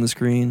Yeah. words on the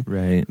screen.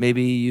 right.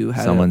 Maybe you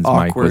had Someone's an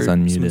mic was awkward,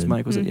 unmuted. Someone's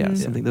mic was Mhm.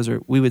 something. Those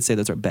are we would say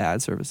those are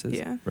bad services.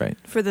 Yeah. Right.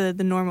 For the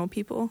normal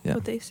people, Yeah.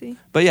 what they see.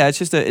 But yeah, it's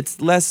just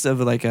it's less of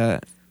like a.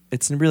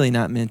 It's really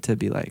not meant to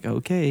be like,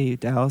 okay,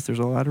 Dallas, there's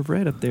a lot of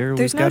red up there.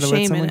 There's We've no got to let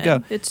shame someone in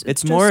go. it.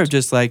 It's more of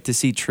just like to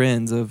see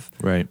trends of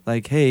Right.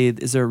 like, hey,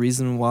 is there a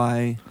reason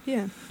why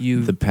yeah.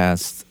 you The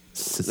past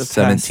The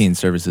 17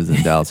 services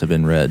in Dallas have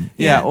been red.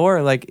 yeah, Yeah.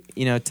 or like,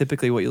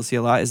 typically what you'll see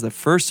a lot is the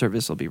first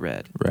service will be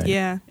red. Right.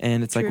 Yeah.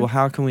 And it's like, True. well,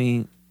 how can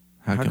we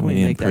How How can can we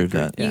we make that improve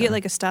good? that? You Yeah. get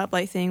like a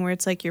stoplight thing where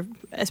it's like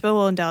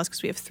well in Dallas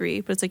because we have 3,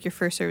 but it's like your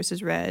first service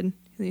is red, and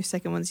your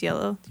second one's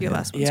yellow, your Yeah.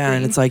 last one's Yeah, green.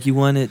 and it's like you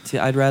want it to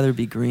I'd rather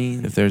be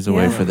green. If there's a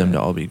way Yeah. for them to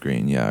all be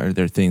green, are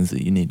there things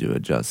that you need to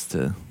adjust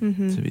to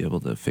Mhm. be able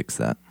to fix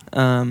that?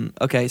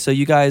 Okay, so do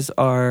you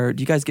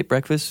guys get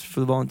breakfast for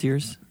the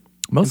volunteers?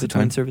 Most in of the time.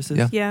 between services?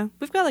 Yeah. Yeah,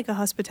 we've got like a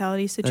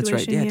hospitality situation.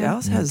 That's right. Yeah, here.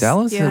 Dallas Yeah, has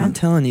Dallas Yeah. I'm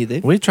telling you,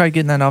 We tried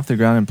getting that off the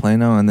ground in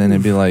Plano, and then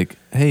it'd be like,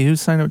 hey, who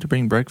signed up to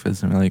bring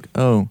breakfast? And we're like,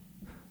 oh,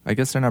 I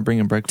guess they're not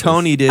bringing breakfast.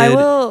 Tony did. I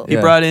will. He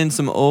Yeah. brought in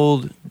some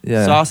old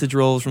Yeah. sausage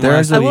rolls from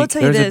There's last a, I will week.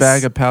 tell you there's a this.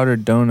 bag of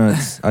powdered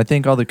donuts. I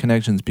think all the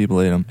connections people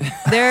ate them.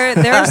 There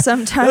are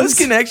sometimes Those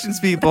connections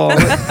people,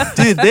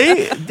 dude,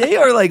 they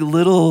are like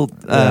little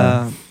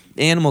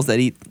animals that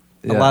eat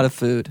a Yeah. lot of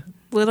food.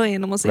 little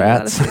animals eat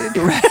Rats. a lot of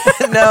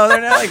food. No,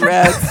 they're not like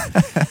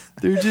rats.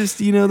 They're just,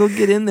 they'll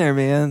get in there,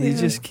 man. You Yeah.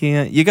 just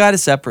can't. You got to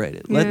separate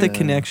it. Let the Yeah.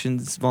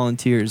 connections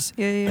volunteers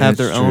Yeah, yeah. have It's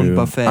their own true.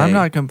 buffet. I'm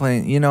not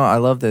complaining. I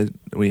love that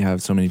we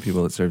have so many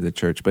people that serve the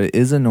church, but it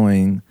is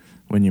annoying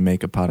when you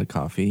make a pot of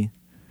coffee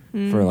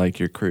Mm. for like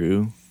your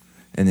crew,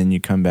 and then you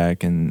come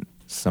back and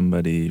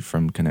somebody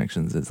from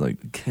Connections is like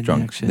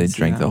drunk. They Connections,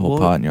 drank yeah. the whole Well-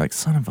 pot, and you're like,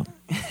 son of a.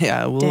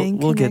 Yeah, Dang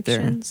we'll get there.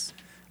 connections.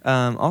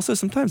 Also,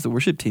 sometimes the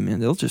worship team, man,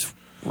 they'll just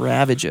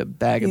ravage a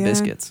bag of Yeah.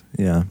 biscuits.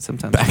 Yeah.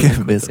 Sometimes Bag really of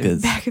quickly.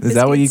 biscuits. Bag of Is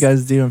that what you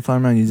biscuits. guys do in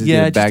Farmland? You just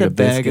Yeah, get a bag just a of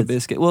bag biscuits? of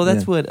biscuits. Well, that's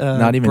Yeah. what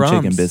Not even chicken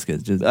Brahms,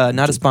 biscuits. Just not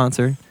a just-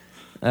 sponsor.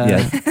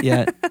 Yeah.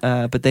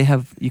 Yeah, but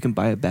you can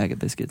buy a bag of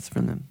biscuits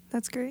from them.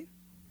 That's great.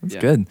 That's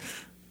Yeah. good.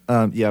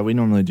 Yeah, we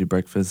normally do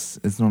breakfast.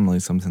 It's normally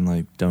something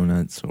like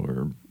donuts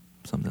or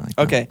something like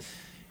that. Okay.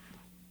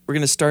 we're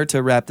gonna start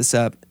to wrap this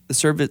up.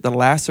 The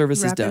last service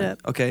is Wrap it done. up.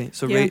 Okay,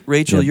 so Yeah.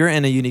 Rachel, Yeah. you're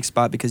in a unique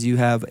spot because you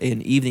have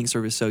an evening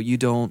service, so you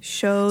don't.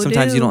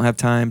 Sometimes You don't have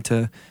time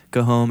to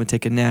go home and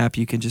take a nap.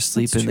 You can just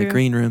sleep That's in the true.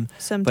 green room.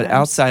 Sometimes. But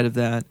outside of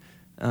that,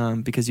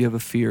 because you have a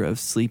fear of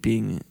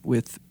sleeping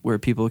with where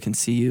people can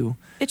see you.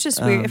 It's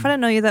just weird. If I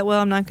don't know you that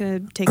well, I'm not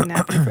going to take a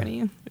nap in front of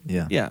you.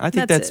 Yeah. Yeah, I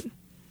think That's that's it.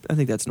 I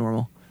think that's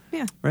normal.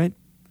 Yeah. Right.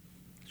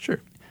 Sure.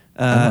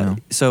 I don't know.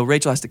 So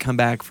Rachel has to come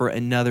back for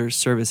another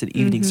service, an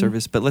evening Mhm.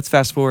 service. But let's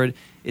fast forward.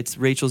 It's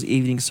Rachel's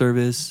evening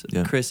service.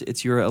 Yeah. Chris,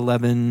 it's your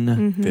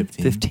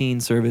 11:15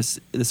 Mhm. service.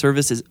 The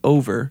service is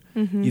over.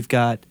 Mhm. You've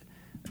got,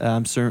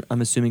 I'm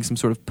assuming some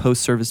sort of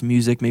post-service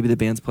music. Maybe the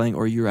band's playing,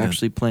 or you're Yeah.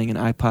 actually playing an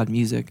iPod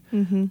music.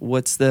 Mhm.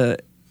 What's the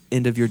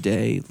end of your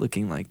day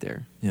looking like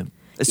there? Yeah.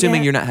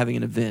 Assuming Yeah. you're not having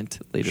an event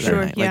later Sure,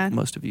 that night, yeah. like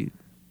most of you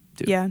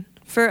do. Yeah.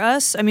 For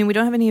us, I mean, we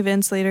don't have any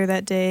events later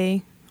that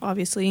day,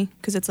 obviously,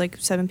 because it's like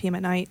 7 p.m.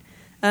 at night.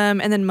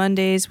 And then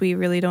Mondays, we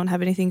really don't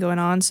have anything going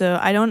on. So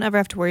I don't ever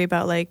have to worry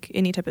about like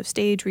any type of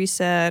stage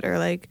reset or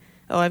like,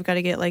 oh, I've got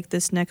to get like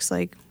this next,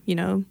 like,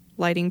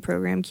 lighting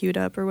program queued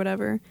up or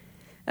whatever.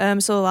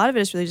 So a lot of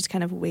it is really just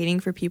kind of waiting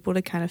for people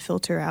to kind of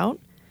filter out.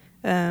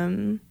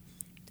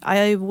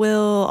 I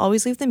will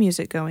always leave the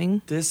music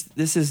going. This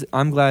is.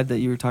 I'm glad that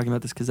you were talking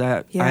about this because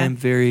I Yeah. am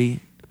very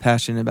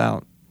passionate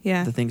about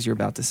Yeah. the things you're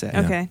about to say.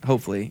 Okay.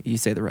 Hopefully you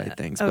say the right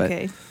things.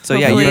 Okay. But so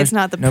yeah, Hopefully you're it's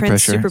not the no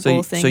Prince pressure. Super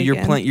Bowl so, thing. so you're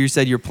again. playing. You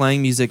said you're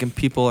playing music and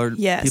people are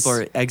Yes.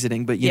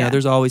 exiting, but you Yeah. know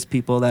there's always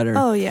people that are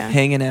Oh, yeah.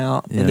 hanging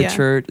out in the Yeah.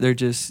 church. They're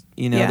just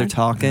Yeah. they're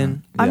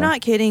talking. I'm Yeah.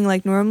 not kidding.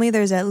 Like normally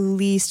there's at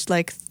least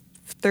like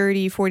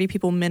 30, 40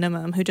 people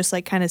minimum who just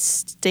like kind of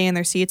stay in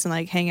their seats and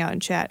like hang out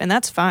and chat. And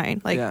that's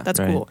fine. Like Yeah. that's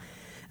Right. cool.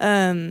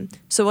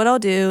 So what I'll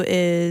do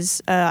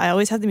is I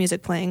always have the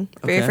music playing.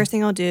 Very Okay. first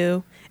thing I'll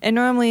do. And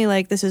normally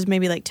like this is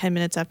maybe like 10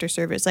 minutes after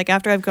service. Like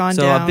after I've gone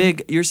So down.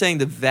 you're saying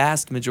the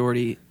vast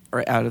majority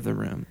are out of the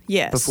room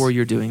Yes. before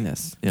you're doing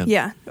this. Yeah.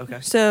 Yeah. Okay.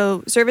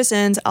 So service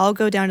ends, I'll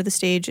go down to the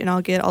stage and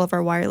I'll get all of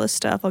our wireless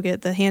stuff. I'll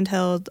get the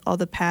handheld, all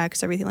the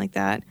packs, everything like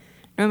that.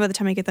 Normally by the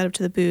time I get that up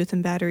to the booth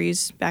and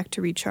batteries back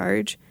to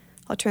recharge,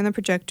 I'll turn the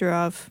projector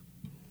off,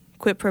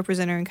 quit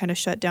ProPresenter, and kind of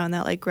shut down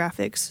that like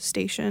graphics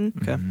station.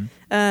 Okay.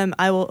 Mhm.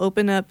 I will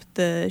open up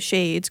the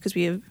shades because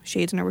we have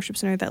shades in our worship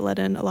center that let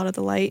in a lot of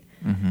the light.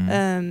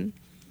 Mhm.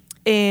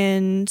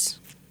 And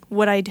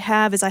what I'd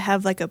have is I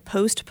have like a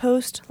post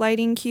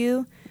lighting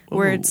cue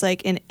where Ooh. it's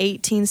like an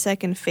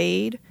 18-second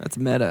fade That's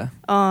meta.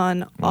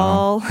 on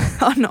Wow.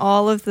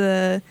 all of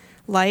the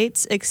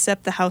lights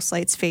except the house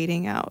lights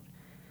fading out.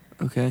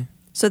 Okay.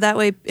 So that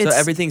way it's So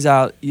everything's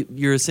out.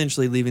 You're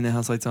essentially leaving the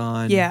house lights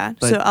on. Yeah,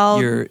 But so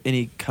I'll-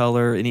 any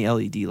color, any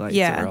LED lights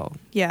Yeah. are all.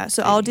 yeah.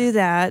 So fading I'll do out.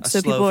 that. A So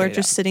slow people are fade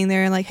just out. sitting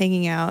there and like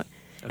hanging out.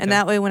 Okay. And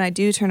that way when I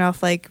do turn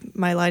off like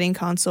my lighting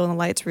console and the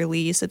lights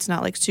release, it's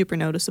not like super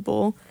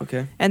noticeable.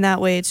 Okay. And that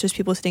way it's just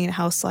people sitting at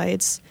house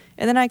lights.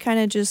 And then I kind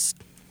of just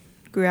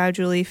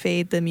gradually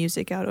fade the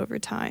music out over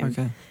time.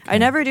 Okay. I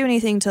never do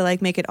anything to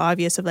like make it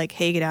obvious of like,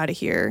 hey, get out of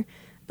here.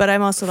 But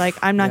I'm also like,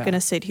 I'm not Yeah. going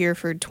to sit here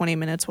for 20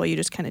 minutes while you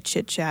just kind of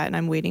chit chat and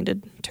I'm waiting to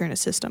turn a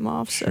system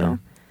off. Sure.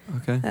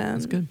 Okay.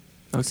 That's good.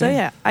 Okay. So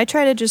yeah, I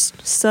try to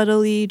just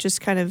subtly just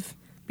kind of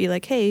be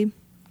like, hey,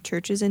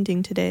 church is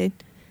ending today.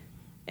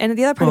 And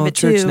the other part Well, of it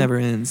church too. never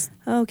ends.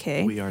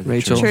 Okay. We are the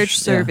Rachel. Church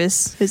Yeah.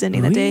 service is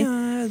ending that day. We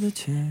are the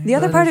church. The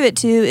other part of it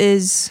too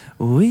is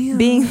We are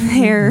being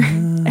there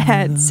the-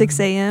 at 6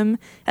 a.m.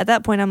 At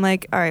that point, I'm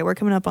like, all right, we're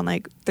coming up on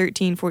like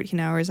 13, 14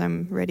 hours.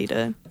 I'm ready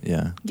to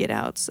Yeah. get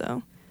out.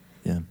 So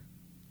Yeah.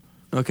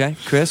 Okay,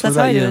 Chris. That's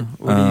what how I about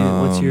do you?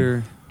 it. What's Um,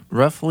 your?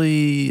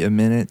 Roughly a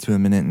minute to a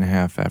minute and a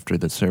half after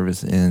the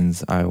service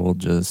ends, I will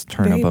just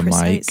turn Very up a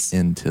precise. mic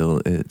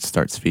until it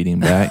starts feeding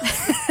back.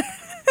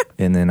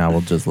 And then I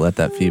will just let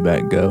that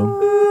feedback go.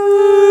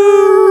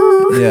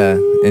 Yeah,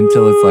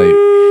 until it's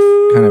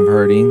like kind of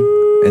hurting.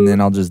 And then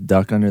I'll just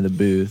duck under the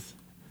booth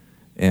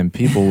and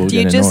people will do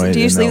you get just annoyed. do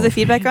you just and leave the they'll-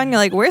 feedback on? You're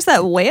like, where's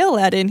that whale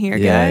at in here,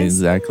 Yeah, guys?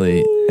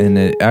 exactly. And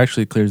it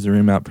actually clears the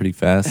room out pretty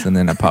fast. And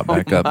then I pop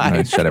back up and I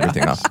my shut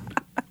everything off.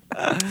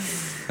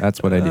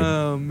 That's what I do.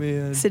 Oh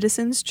man,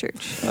 Citizens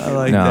Church. I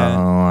like no, that.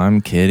 I'm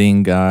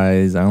kidding,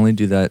 guys. I only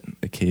do that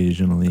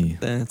occasionally.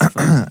 That's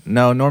fun.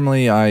 No,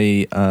 normally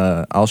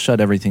I'll shut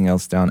everything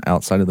else down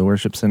outside of the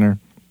worship center.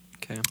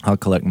 Okay. I'll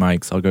collect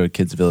mics. I'll go to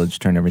Kids Village,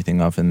 turn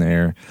everything off in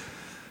there.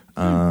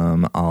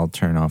 I'll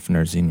turn off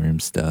nursing room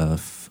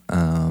stuff,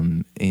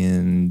 and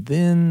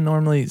then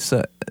normally,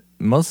 so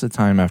most of the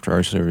time after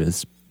our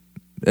service,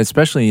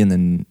 especially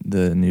in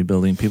the new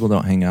building, people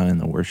don't hang out in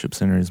the worship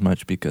center as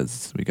much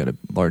because we got a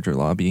larger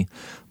lobby.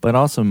 But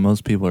also,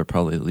 most people are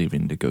probably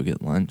leaving to go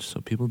get lunch,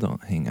 so people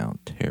don't hang out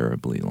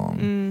terribly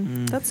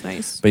long. That's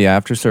nice. But yeah,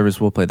 after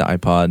service, we'll play the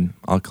iPod.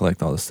 I'll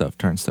collect all the stuff,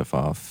 turn stuff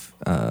off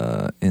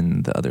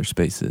in the other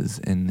spaces,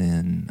 and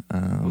then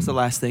What's the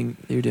last thing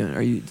you're doing?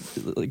 Are you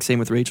like same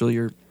with Rachel?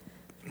 You're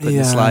putting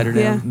the slider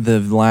Yeah. down. The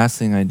last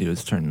thing I do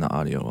is turn the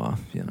audio off.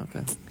 You know.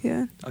 Okay.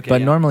 Yeah. Okay. But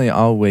yeah. normally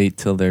I'll wait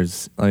till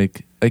there's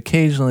like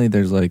occasionally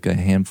there's like a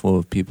handful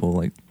of people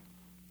like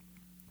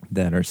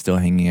that are still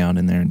hanging out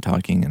in there and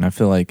talking. And I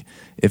feel like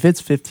if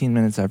it's 15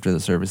 minutes after the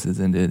service has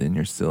ended and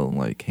you're still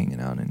like hanging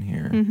out in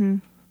here,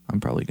 I'm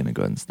probably going to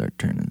go ahead and start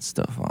turning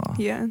stuff off.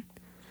 Yeah.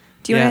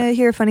 Do you want to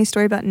hear a funny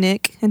story about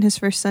Nick and his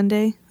first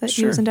Sunday that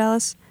he was in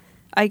Dallas?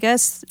 I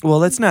guess. Well,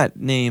 let's not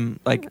name,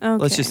 like,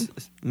 let's just,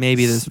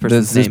 maybe this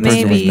person's This name.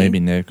 person was maybe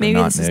Nick or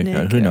not Nick.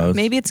 Nick. Who knows?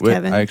 Maybe it's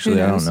Kevin.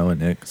 Actually, I don't know a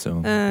Nick. So,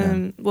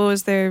 what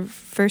was their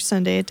first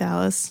Sunday at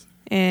Dallas?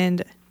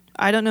 And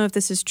I don't know if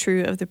this is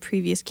true of the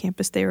previous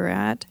campus they were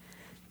at,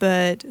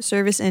 but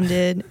service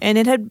ended and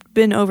it had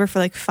been over for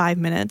like 5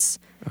 minutes.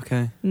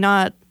 Okay.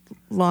 Not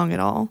long at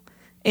all.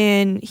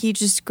 And he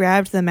just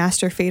grabbed the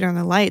master fader on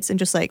the lights and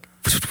just like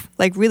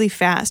really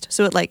fast.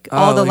 So it like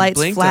all the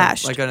lights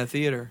flashed. Like on a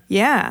theater.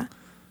 Yeah.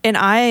 And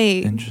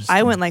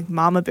I went like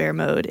mama bear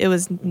mode. It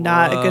was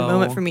not a good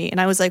moment for me. And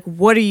I was like,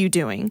 what are you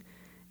doing?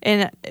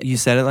 And you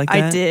said it like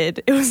that? I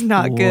did. It was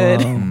not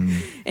good.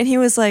 And he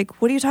was like,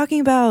 what are you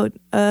talking about?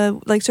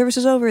 Like service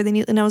is over.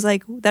 And I was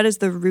like, that is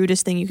the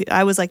rudest thing you could.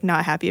 I was like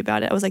not happy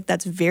about it. I was like,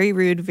 that's very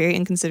rude, very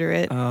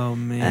inconsiderate. Oh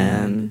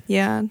man.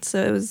 Yeah.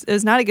 So it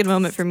was not a good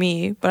moment for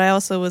me. But I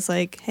also was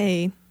like,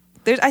 hey,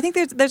 I think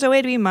there's a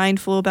way to be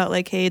mindful about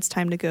like, hey, it's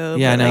time to go.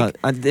 Yeah, but no, like,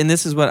 and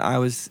this is what I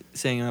was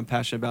saying. I'm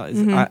passionate about. Is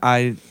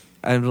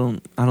I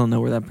don't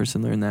know where that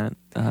person learned that.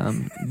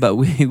 But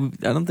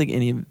I don't think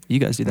any of you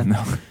guys do that.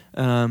 No.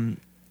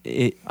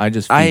 I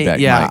just feedback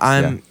mics,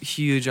 I'm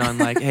huge on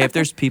like, hey, if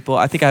there's people,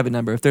 I think I have a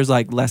number. If there's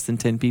like less than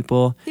 10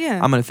 people,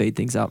 I'm gonna fade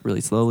things out really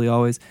slowly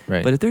always.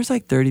 Right. But if there's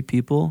like 30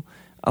 people,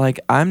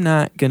 like I'm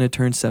not gonna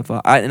turn stuff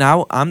off.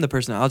 I'm the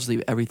person. I'll just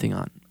leave everything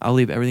on. I'll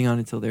leave everything on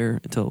until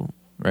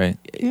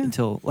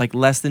like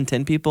less than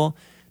 10 people.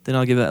 Then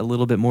I'll give it a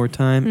little bit more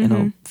time and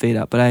I'll fade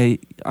out. But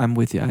I'm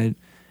with you. I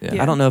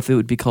don't know if it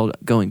would be called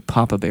going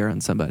Papa Bear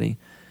on somebody,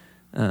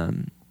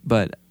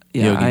 but.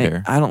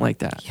 Yeah, I don't like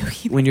that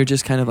when you're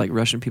just kind of like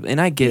rushing people.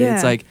 And I get it.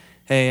 It's like,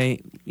 hey,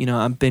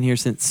 I've been here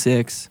since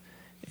 6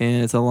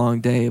 and it's a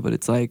long day, but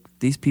it's like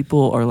these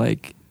people are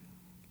like,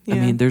 I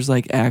mean, there's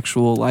like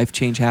actual life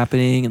change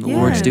happening and the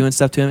Lord's doing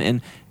stuff to him.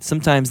 And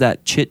sometimes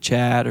that chit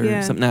chat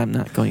or something, I'm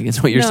not going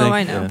against what you're saying.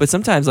 I know. But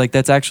sometimes like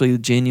that's actually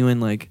genuine,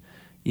 like,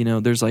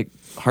 there's like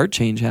heart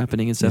change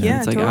happening and stuff. And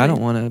it's like, totally.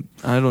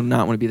 I do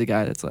not want to be the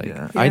guy that's like,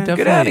 I definitely,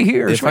 get out of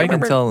here. If I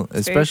can tell,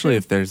 especially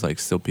if there's like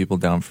still people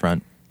down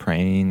front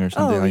praying or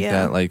something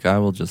that, like I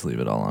will just leave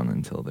it all on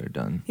until they're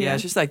done. Yeah,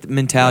 it's just like the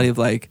mentality of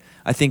like,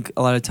 I think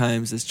a lot of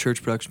times as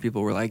church production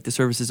people, we're like, the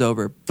service is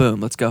over,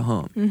 boom, let's go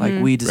home.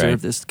 Like we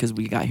deserve this because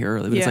we got here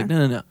early. But it's like, no.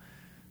 You know what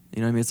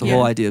I mean? It's the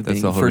whole idea of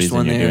being the first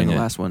one there and the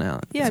last one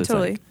out. Yeah, so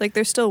totally. Like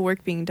there's still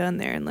work being done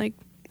there, and like.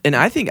 And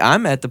I think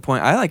I'm at the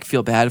point I like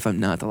feel bad if I'm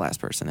not the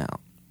last person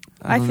out.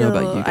 I don't know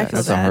about you guys.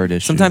 That's a hard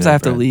issue. Sometimes I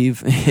have to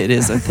leave. It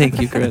is.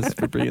 Thank you, Chris,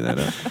 for bringing that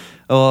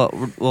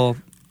up. Well.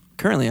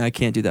 Currently, I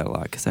can't do that a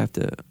lot because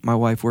my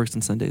wife works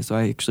on Sundays, so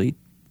I actually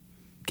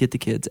get the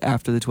kids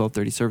after the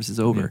 12:30 service is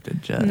over,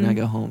 and I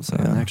go home. So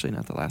I'm actually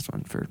not the last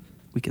one for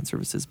weekend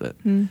services, but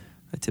I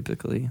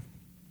typically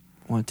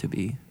want to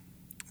be.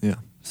 Yeah.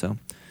 So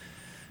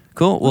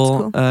cool.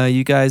 Well, cool.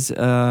 You guys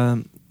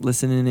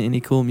listening to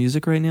any cool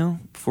music right now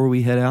before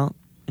we head out?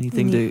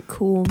 Anything to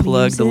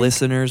plug the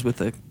listeners with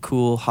a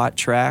cool hot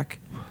track?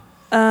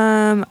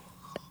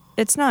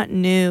 It's not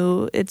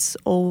new. It's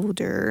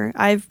older.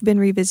 I've been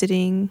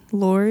revisiting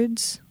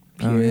Lord's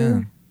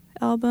Pure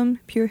album,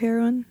 Pure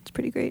Heroine. It's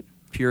pretty great.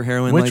 Pure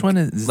Heroine. Which one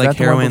is like that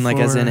heroine, like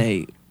as in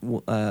a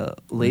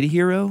lady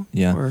hero?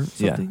 Yeah. Or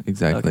something? Yeah,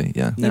 exactly. Okay.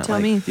 Yeah. You tell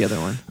me. The other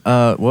one.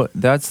 Well,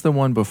 that's the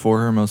one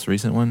before her most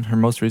recent one. Her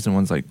most recent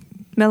one's like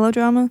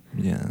Melodrama.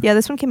 Yeah. Yeah,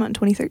 this one came out in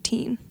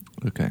 2013.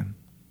 Okay.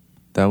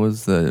 That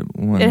was the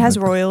one. It has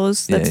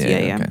Royals. That's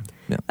yeah. Okay.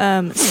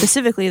 Yeah.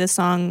 Specifically the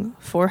song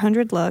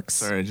 400 Lux.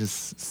 Sorry, I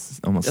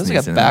just almost sneezed. It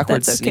was like a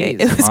backwards That's okay.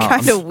 sneeze. It was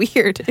kind of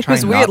weird. It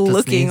was weird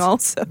looking sneeze.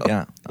 also.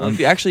 Yeah. Well, if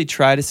you actually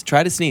try to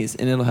sneeze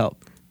and it'll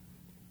help.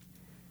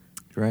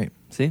 Right.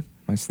 See?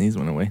 My sneeze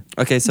went away.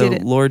 Okay, so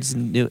Lord's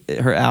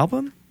her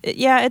album?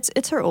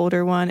 It's her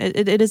older one.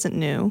 It isn't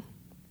new.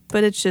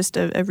 But it's just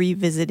a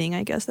revisiting,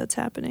 I guess, that's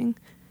happening.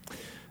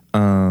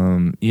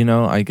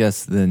 I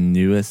guess the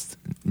newest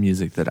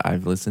music that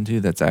I've listened to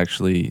that's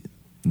actually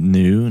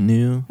new.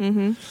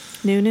 Mm-hmm.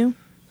 New.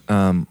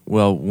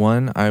 Well,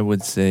 one, I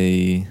would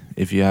say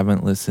if you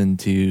haven't listened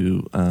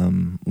to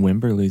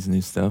Wimberly's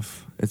new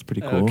stuff, it's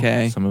pretty cool.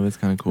 Okay. Some of it's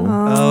kind of cool.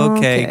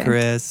 Okay,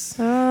 Chris.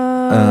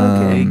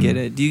 Okay. Get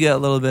it. Do you get a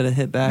little bit of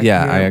hit back?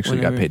 Yeah, I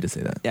actually got paid to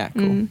say that. Yeah,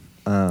 cool.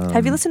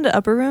 Have you listened to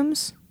Upper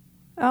Room's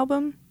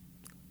album?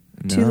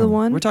 No. To the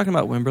One? We're talking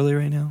about Wimberly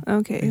right now.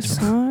 Okay,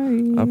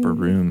 sorry. Upper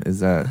Room, is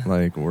that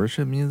like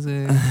worship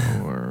music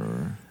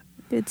or?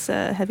 It's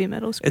a heavy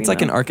metal screamo. It's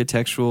like an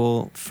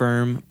architectural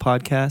firm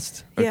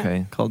podcast.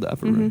 Okay. Called The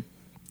Upper Room.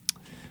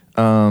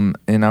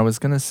 And I was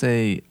gonna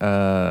say,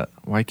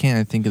 why can't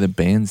I think of the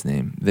band's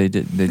name? They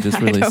just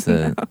released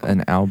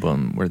an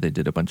album where they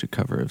did a bunch of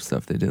cover of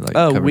stuff. They did like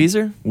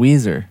Weezer?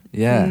 Weezer,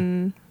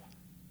 yeah.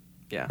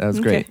 Yeah. That was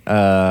great.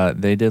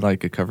 They did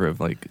like a cover of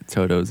like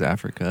Toto's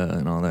Africa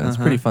and all that. It's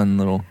pretty fun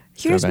little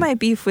Here's throwback. my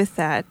beef with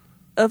that.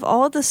 Of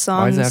all the Why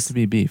songs, does it have to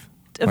be beef?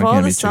 of Why all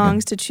can't it the be chicken?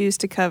 songs to choose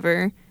to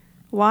cover,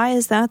 why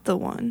is that the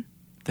one?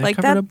 They like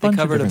covered that- a bunch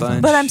They covered of a different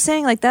bunch. But I'm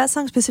saying like that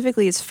song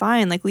specifically is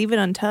fine. Like leave it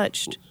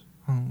untouched.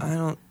 I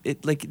don't.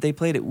 It like they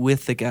played it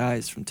with the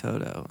guys from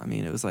Toto. I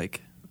mean, it was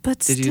like, But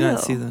Did still, you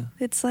not see the-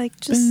 it's like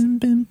just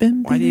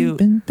Why do you-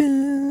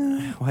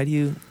 you? why do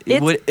you?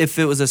 It's- What if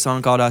it was a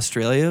song called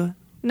Australia?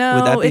 no.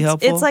 Would that be it's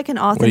helpful? like an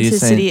are you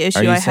authenticity saying- are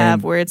issue you I have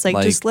saying, where it's like,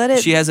 like, just let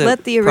it. She has a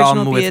let the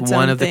problem original be with its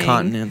one own of the thing.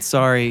 continents.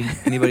 Sorry,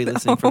 anybody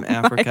listening from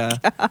Africa.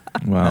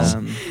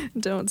 Wow.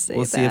 Don't say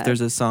We'll that. see if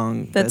there's a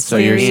song That's So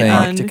you're very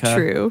saying-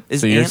 untrue. Is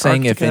So you're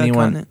saying if Antarctica a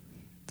anyone- continent?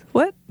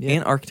 What? Yeah.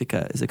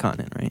 Antarctica is a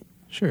continent, right?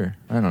 Sure.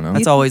 I don't know.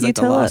 That's You- always you like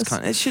the tell lost us.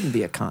 continent. It shouldn't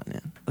be a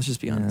continent. Let's just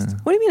be honest. Yeah.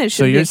 What do you mean it should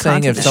So be you're a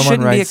saying if continent? It someone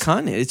shouldn't writes- be a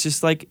continent. It's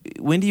just like,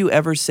 when do you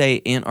ever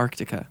say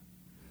Antarctica?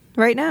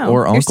 right now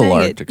Or You're Uncle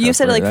saying it. Arctica You've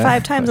said it for like that.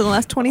 5 times in the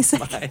last 20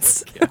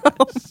 seconds.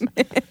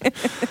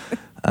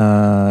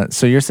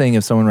 So you're saying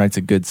if someone writes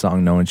a good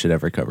song, no one should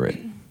ever cover it.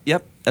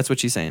 Yep, that's what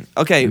she's saying.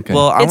 Okay, Okay.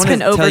 well, I It's want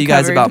to been tell you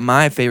guys overcovered. about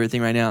my favorite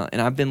thing right now,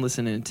 and I've been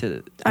listening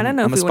to. I don't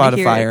know I'm if a we wanna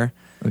hear Spotifyer.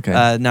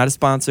 Okay. Not a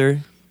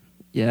sponsor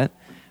yet,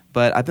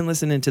 but I've been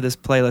listening to this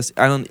playlist.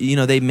 I don't, they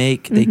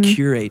Mhm.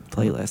 curate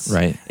playlists,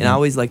 Right. And I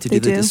always like to They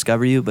do the do.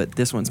 Discover You, but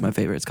this one's my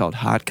favorite. It's called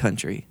Hot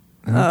Country.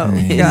 Oh,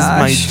 Okay. It is gosh.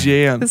 my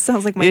jam. This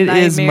sounds like my It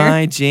nightmare. is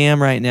my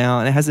jam right now,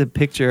 and it has a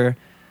picture.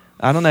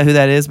 I don't know who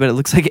that is, but it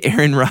looks like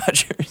Aaron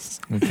Rodgers.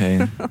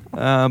 Okay.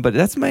 But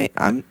that's my.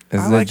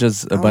 Is it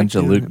just a bunch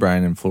of Luke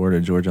Bryan and Florida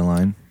Georgia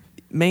Line?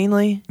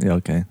 Mainly, Yeah.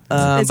 Okay. Is,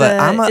 but is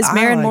I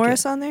Maren like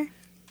Morris it. on there?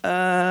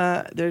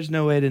 There's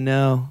no way to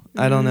know.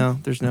 I don't Mhm. know.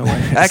 There's no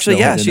way. Actually, no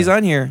yeah, way to she's know.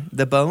 on here.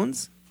 The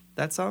Bones,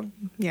 that song.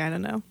 Yeah, I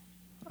don't know.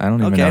 I don't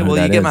even know Okay, who well,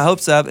 that you get is. my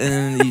hopes up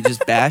and then you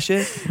just bash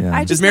it. Yeah.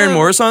 I Is just Maren know-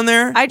 Morris on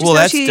there? I just well,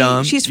 know that's she,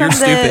 dumb. she's You're from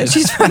the stupid.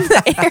 she's from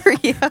the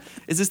area,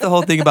 Is this the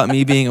whole thing about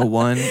me being a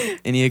 1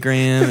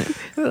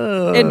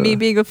 Enneagram? and me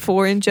being a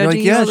 4 and You're like,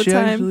 judging you yeah, all the she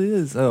time. actually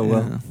is. Oh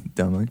well, Yeah.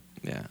 dumbly.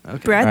 Yeah. Okay.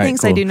 Brad All right,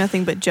 thinks I cool. do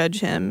nothing but judge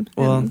him.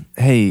 Well, and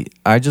Hey,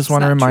 I just It's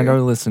want to not remind true.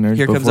 our listeners.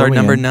 Here comes before our we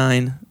number end-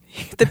 9,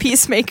 the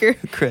peacemaker.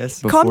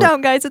 Chris. Before- Calm down,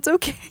 guys. It's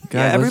okay.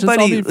 Guys, yeah, let's just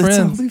all everybody. be let's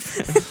all friends. be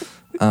friends.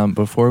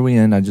 Before we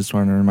end, I just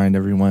want to remind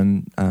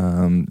everyone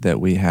that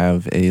we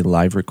have a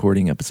live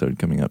recording episode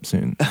coming up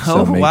soon.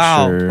 Oh,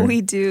 wow. We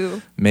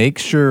do. Make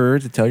sure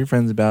to tell your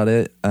friends about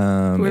it.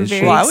 We're it very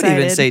should- Well, I would even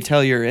excited. say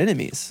tell your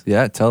enemies.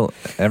 yeah, tell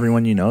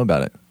everyone you know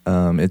about it.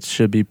 It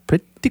should be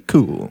pretty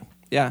cool.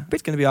 Yeah,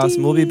 it's going to be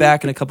awesome. We'll be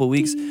back in a couple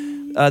weeks.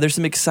 There's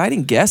some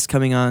exciting guests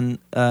coming on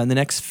in the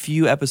next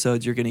few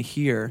episodes you're going to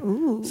hear.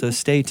 Ooh. So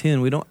stay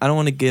tuned. I don't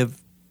want to give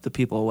the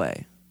people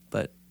away,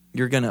 but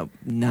you're going to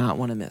not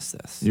want to miss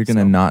this. You're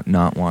gonna So,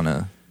 not want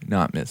to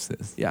not miss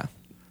this. Yeah.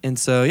 And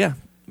so, yeah,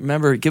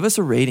 remember, give us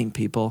a rating,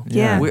 people.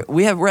 Yeah.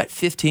 We're at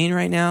 15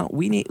 right now.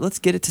 Let's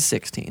get it to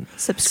 16.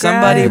 Subscribe.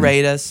 Somebody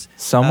rate us.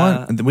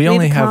 Someone, we leave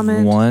only a have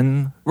comment.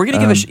 one. We're going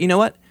to give you know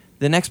what?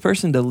 The next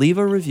person to leave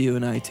a review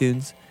in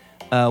iTunes,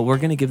 we're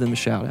going to give them a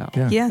shout out.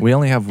 Yeah. We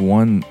only have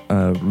one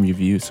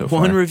review so far.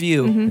 One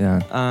review. Mhm.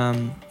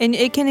 Yeah. And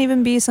it can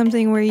even be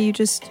something where you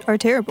just are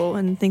terrible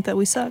and think that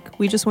we suck.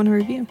 We just want a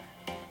review.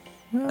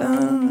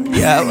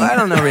 Yeah, I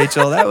don't know,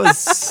 Rachel. That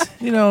was.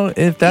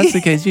 If that's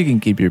the case, you can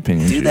keep your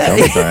opinion to Do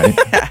yourself. that.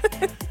 It's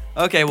all right.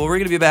 Okay, well, we're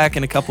going to be back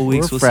in a couple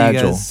weeks. We're We'll see you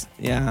fragile. guys.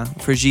 Yeah,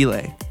 for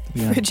Gile.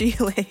 Yeah.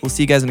 Fragile. We'll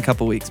see you guys in a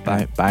couple weeks.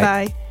 Bye. Bye.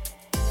 Bye.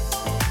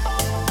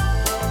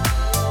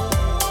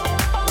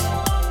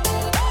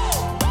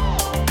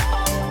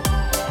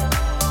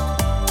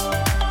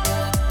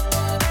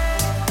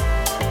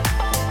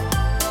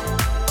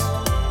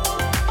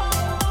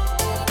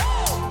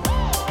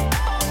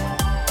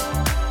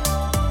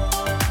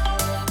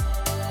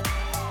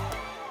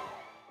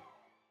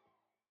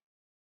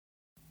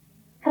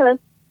 Hello.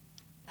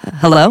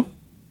 Hello?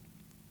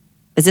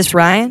 Is this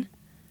Ryan?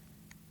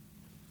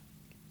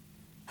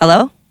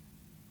 Hello?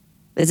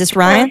 Is this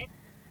Ryan?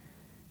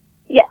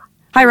 Yeah.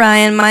 Hi,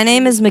 Ryan. My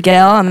name is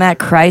Miguel. I'm at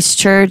Christ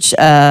Church,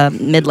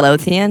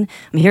 Midlothian.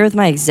 I'm here with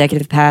my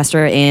executive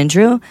pastor,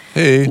 Andrew.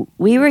 Hey.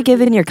 We were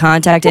given your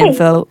contact Hey.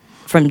 info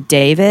from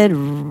David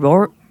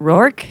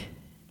Rourke.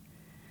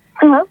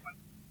 Uh-huh.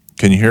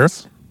 Can you hear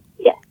us?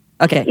 Yeah.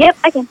 Okay. Yep,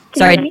 I can. Can you hear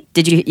Sorry, me?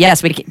 did you?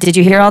 Yes, did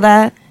you hear all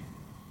that?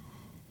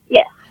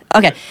 Yes.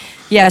 Okay.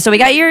 Yeah, so we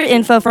got your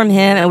info from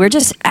him, and we're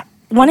just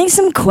wanting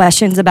some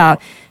questions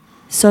about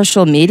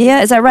social media.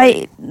 Is that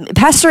right?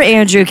 Pastor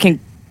Andrew can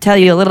tell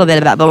you a little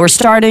bit about, but we're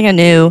starting a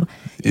new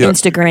Yeah.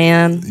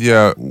 Instagram.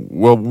 Yeah.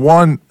 Well,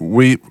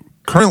 we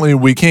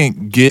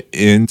can't get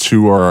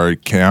into our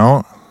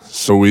account,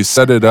 so we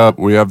set it up.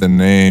 We have the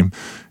name,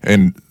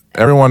 and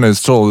everyone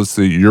has told us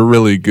that you're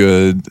really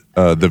good,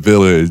 the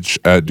Village,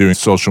 at doing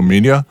social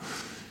media,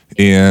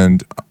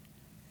 and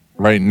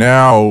right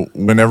now,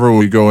 whenever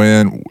we go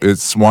in,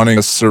 it's wanting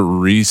us to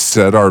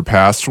reset our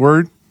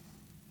password.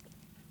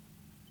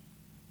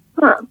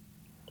 Huh.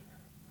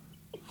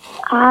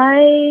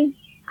 I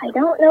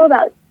don't know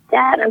about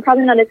that. I'm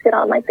probably not as good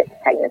on like the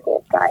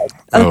technical side.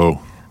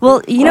 Oh.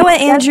 Well, you know what,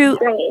 That's Andrew?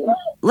 strange.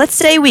 Let's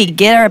say we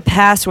get our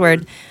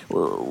password.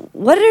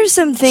 What are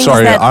some things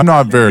Sorry, that? I'm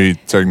not very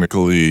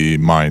technically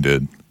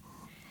minded.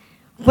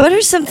 What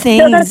are some No,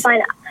 things? that's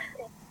fine.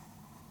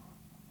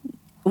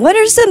 What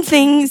are some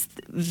things,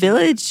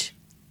 Village?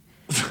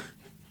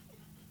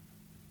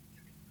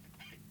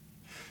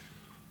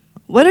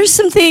 What are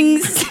some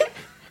things?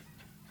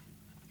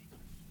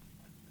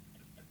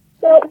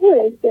 So,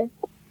 who is this?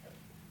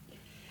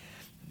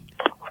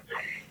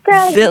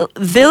 Brad,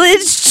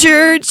 Village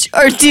Church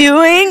are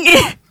doing?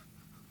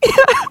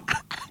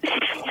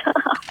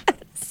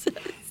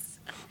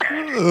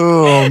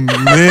 Oh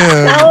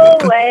man. no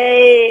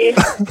way.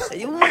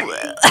 You guys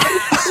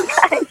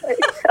are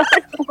so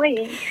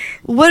annoying.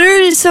 What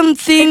are some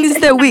things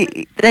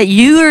that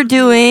you are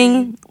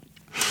doing,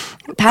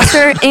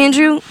 Pastor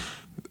Andrew?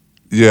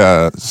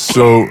 Yeah.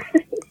 So.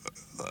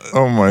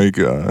 Oh my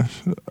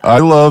gosh. I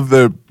love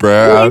that Who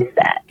Brad is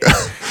that?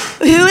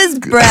 Who is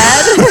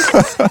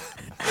Brad?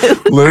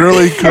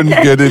 literally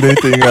couldn't get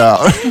anything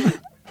out.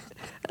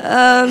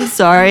 I'm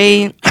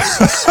sorry.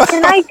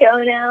 Can I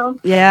go now?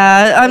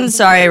 Yeah, I'm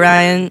sorry,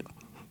 Ryan.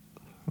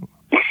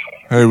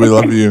 Hey, we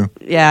love you.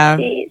 Yeah,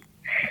 Jeez.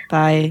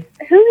 bye.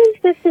 Who is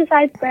this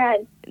besides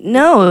Brad?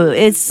 No,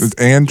 it's It's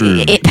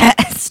Andrew.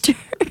 Pastor.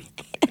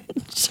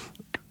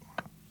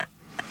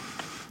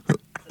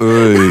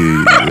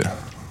 Oy.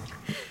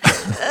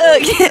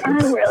 Okay,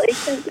 I'm really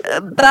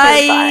confused.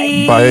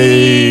 bye.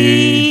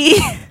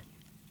 Bye.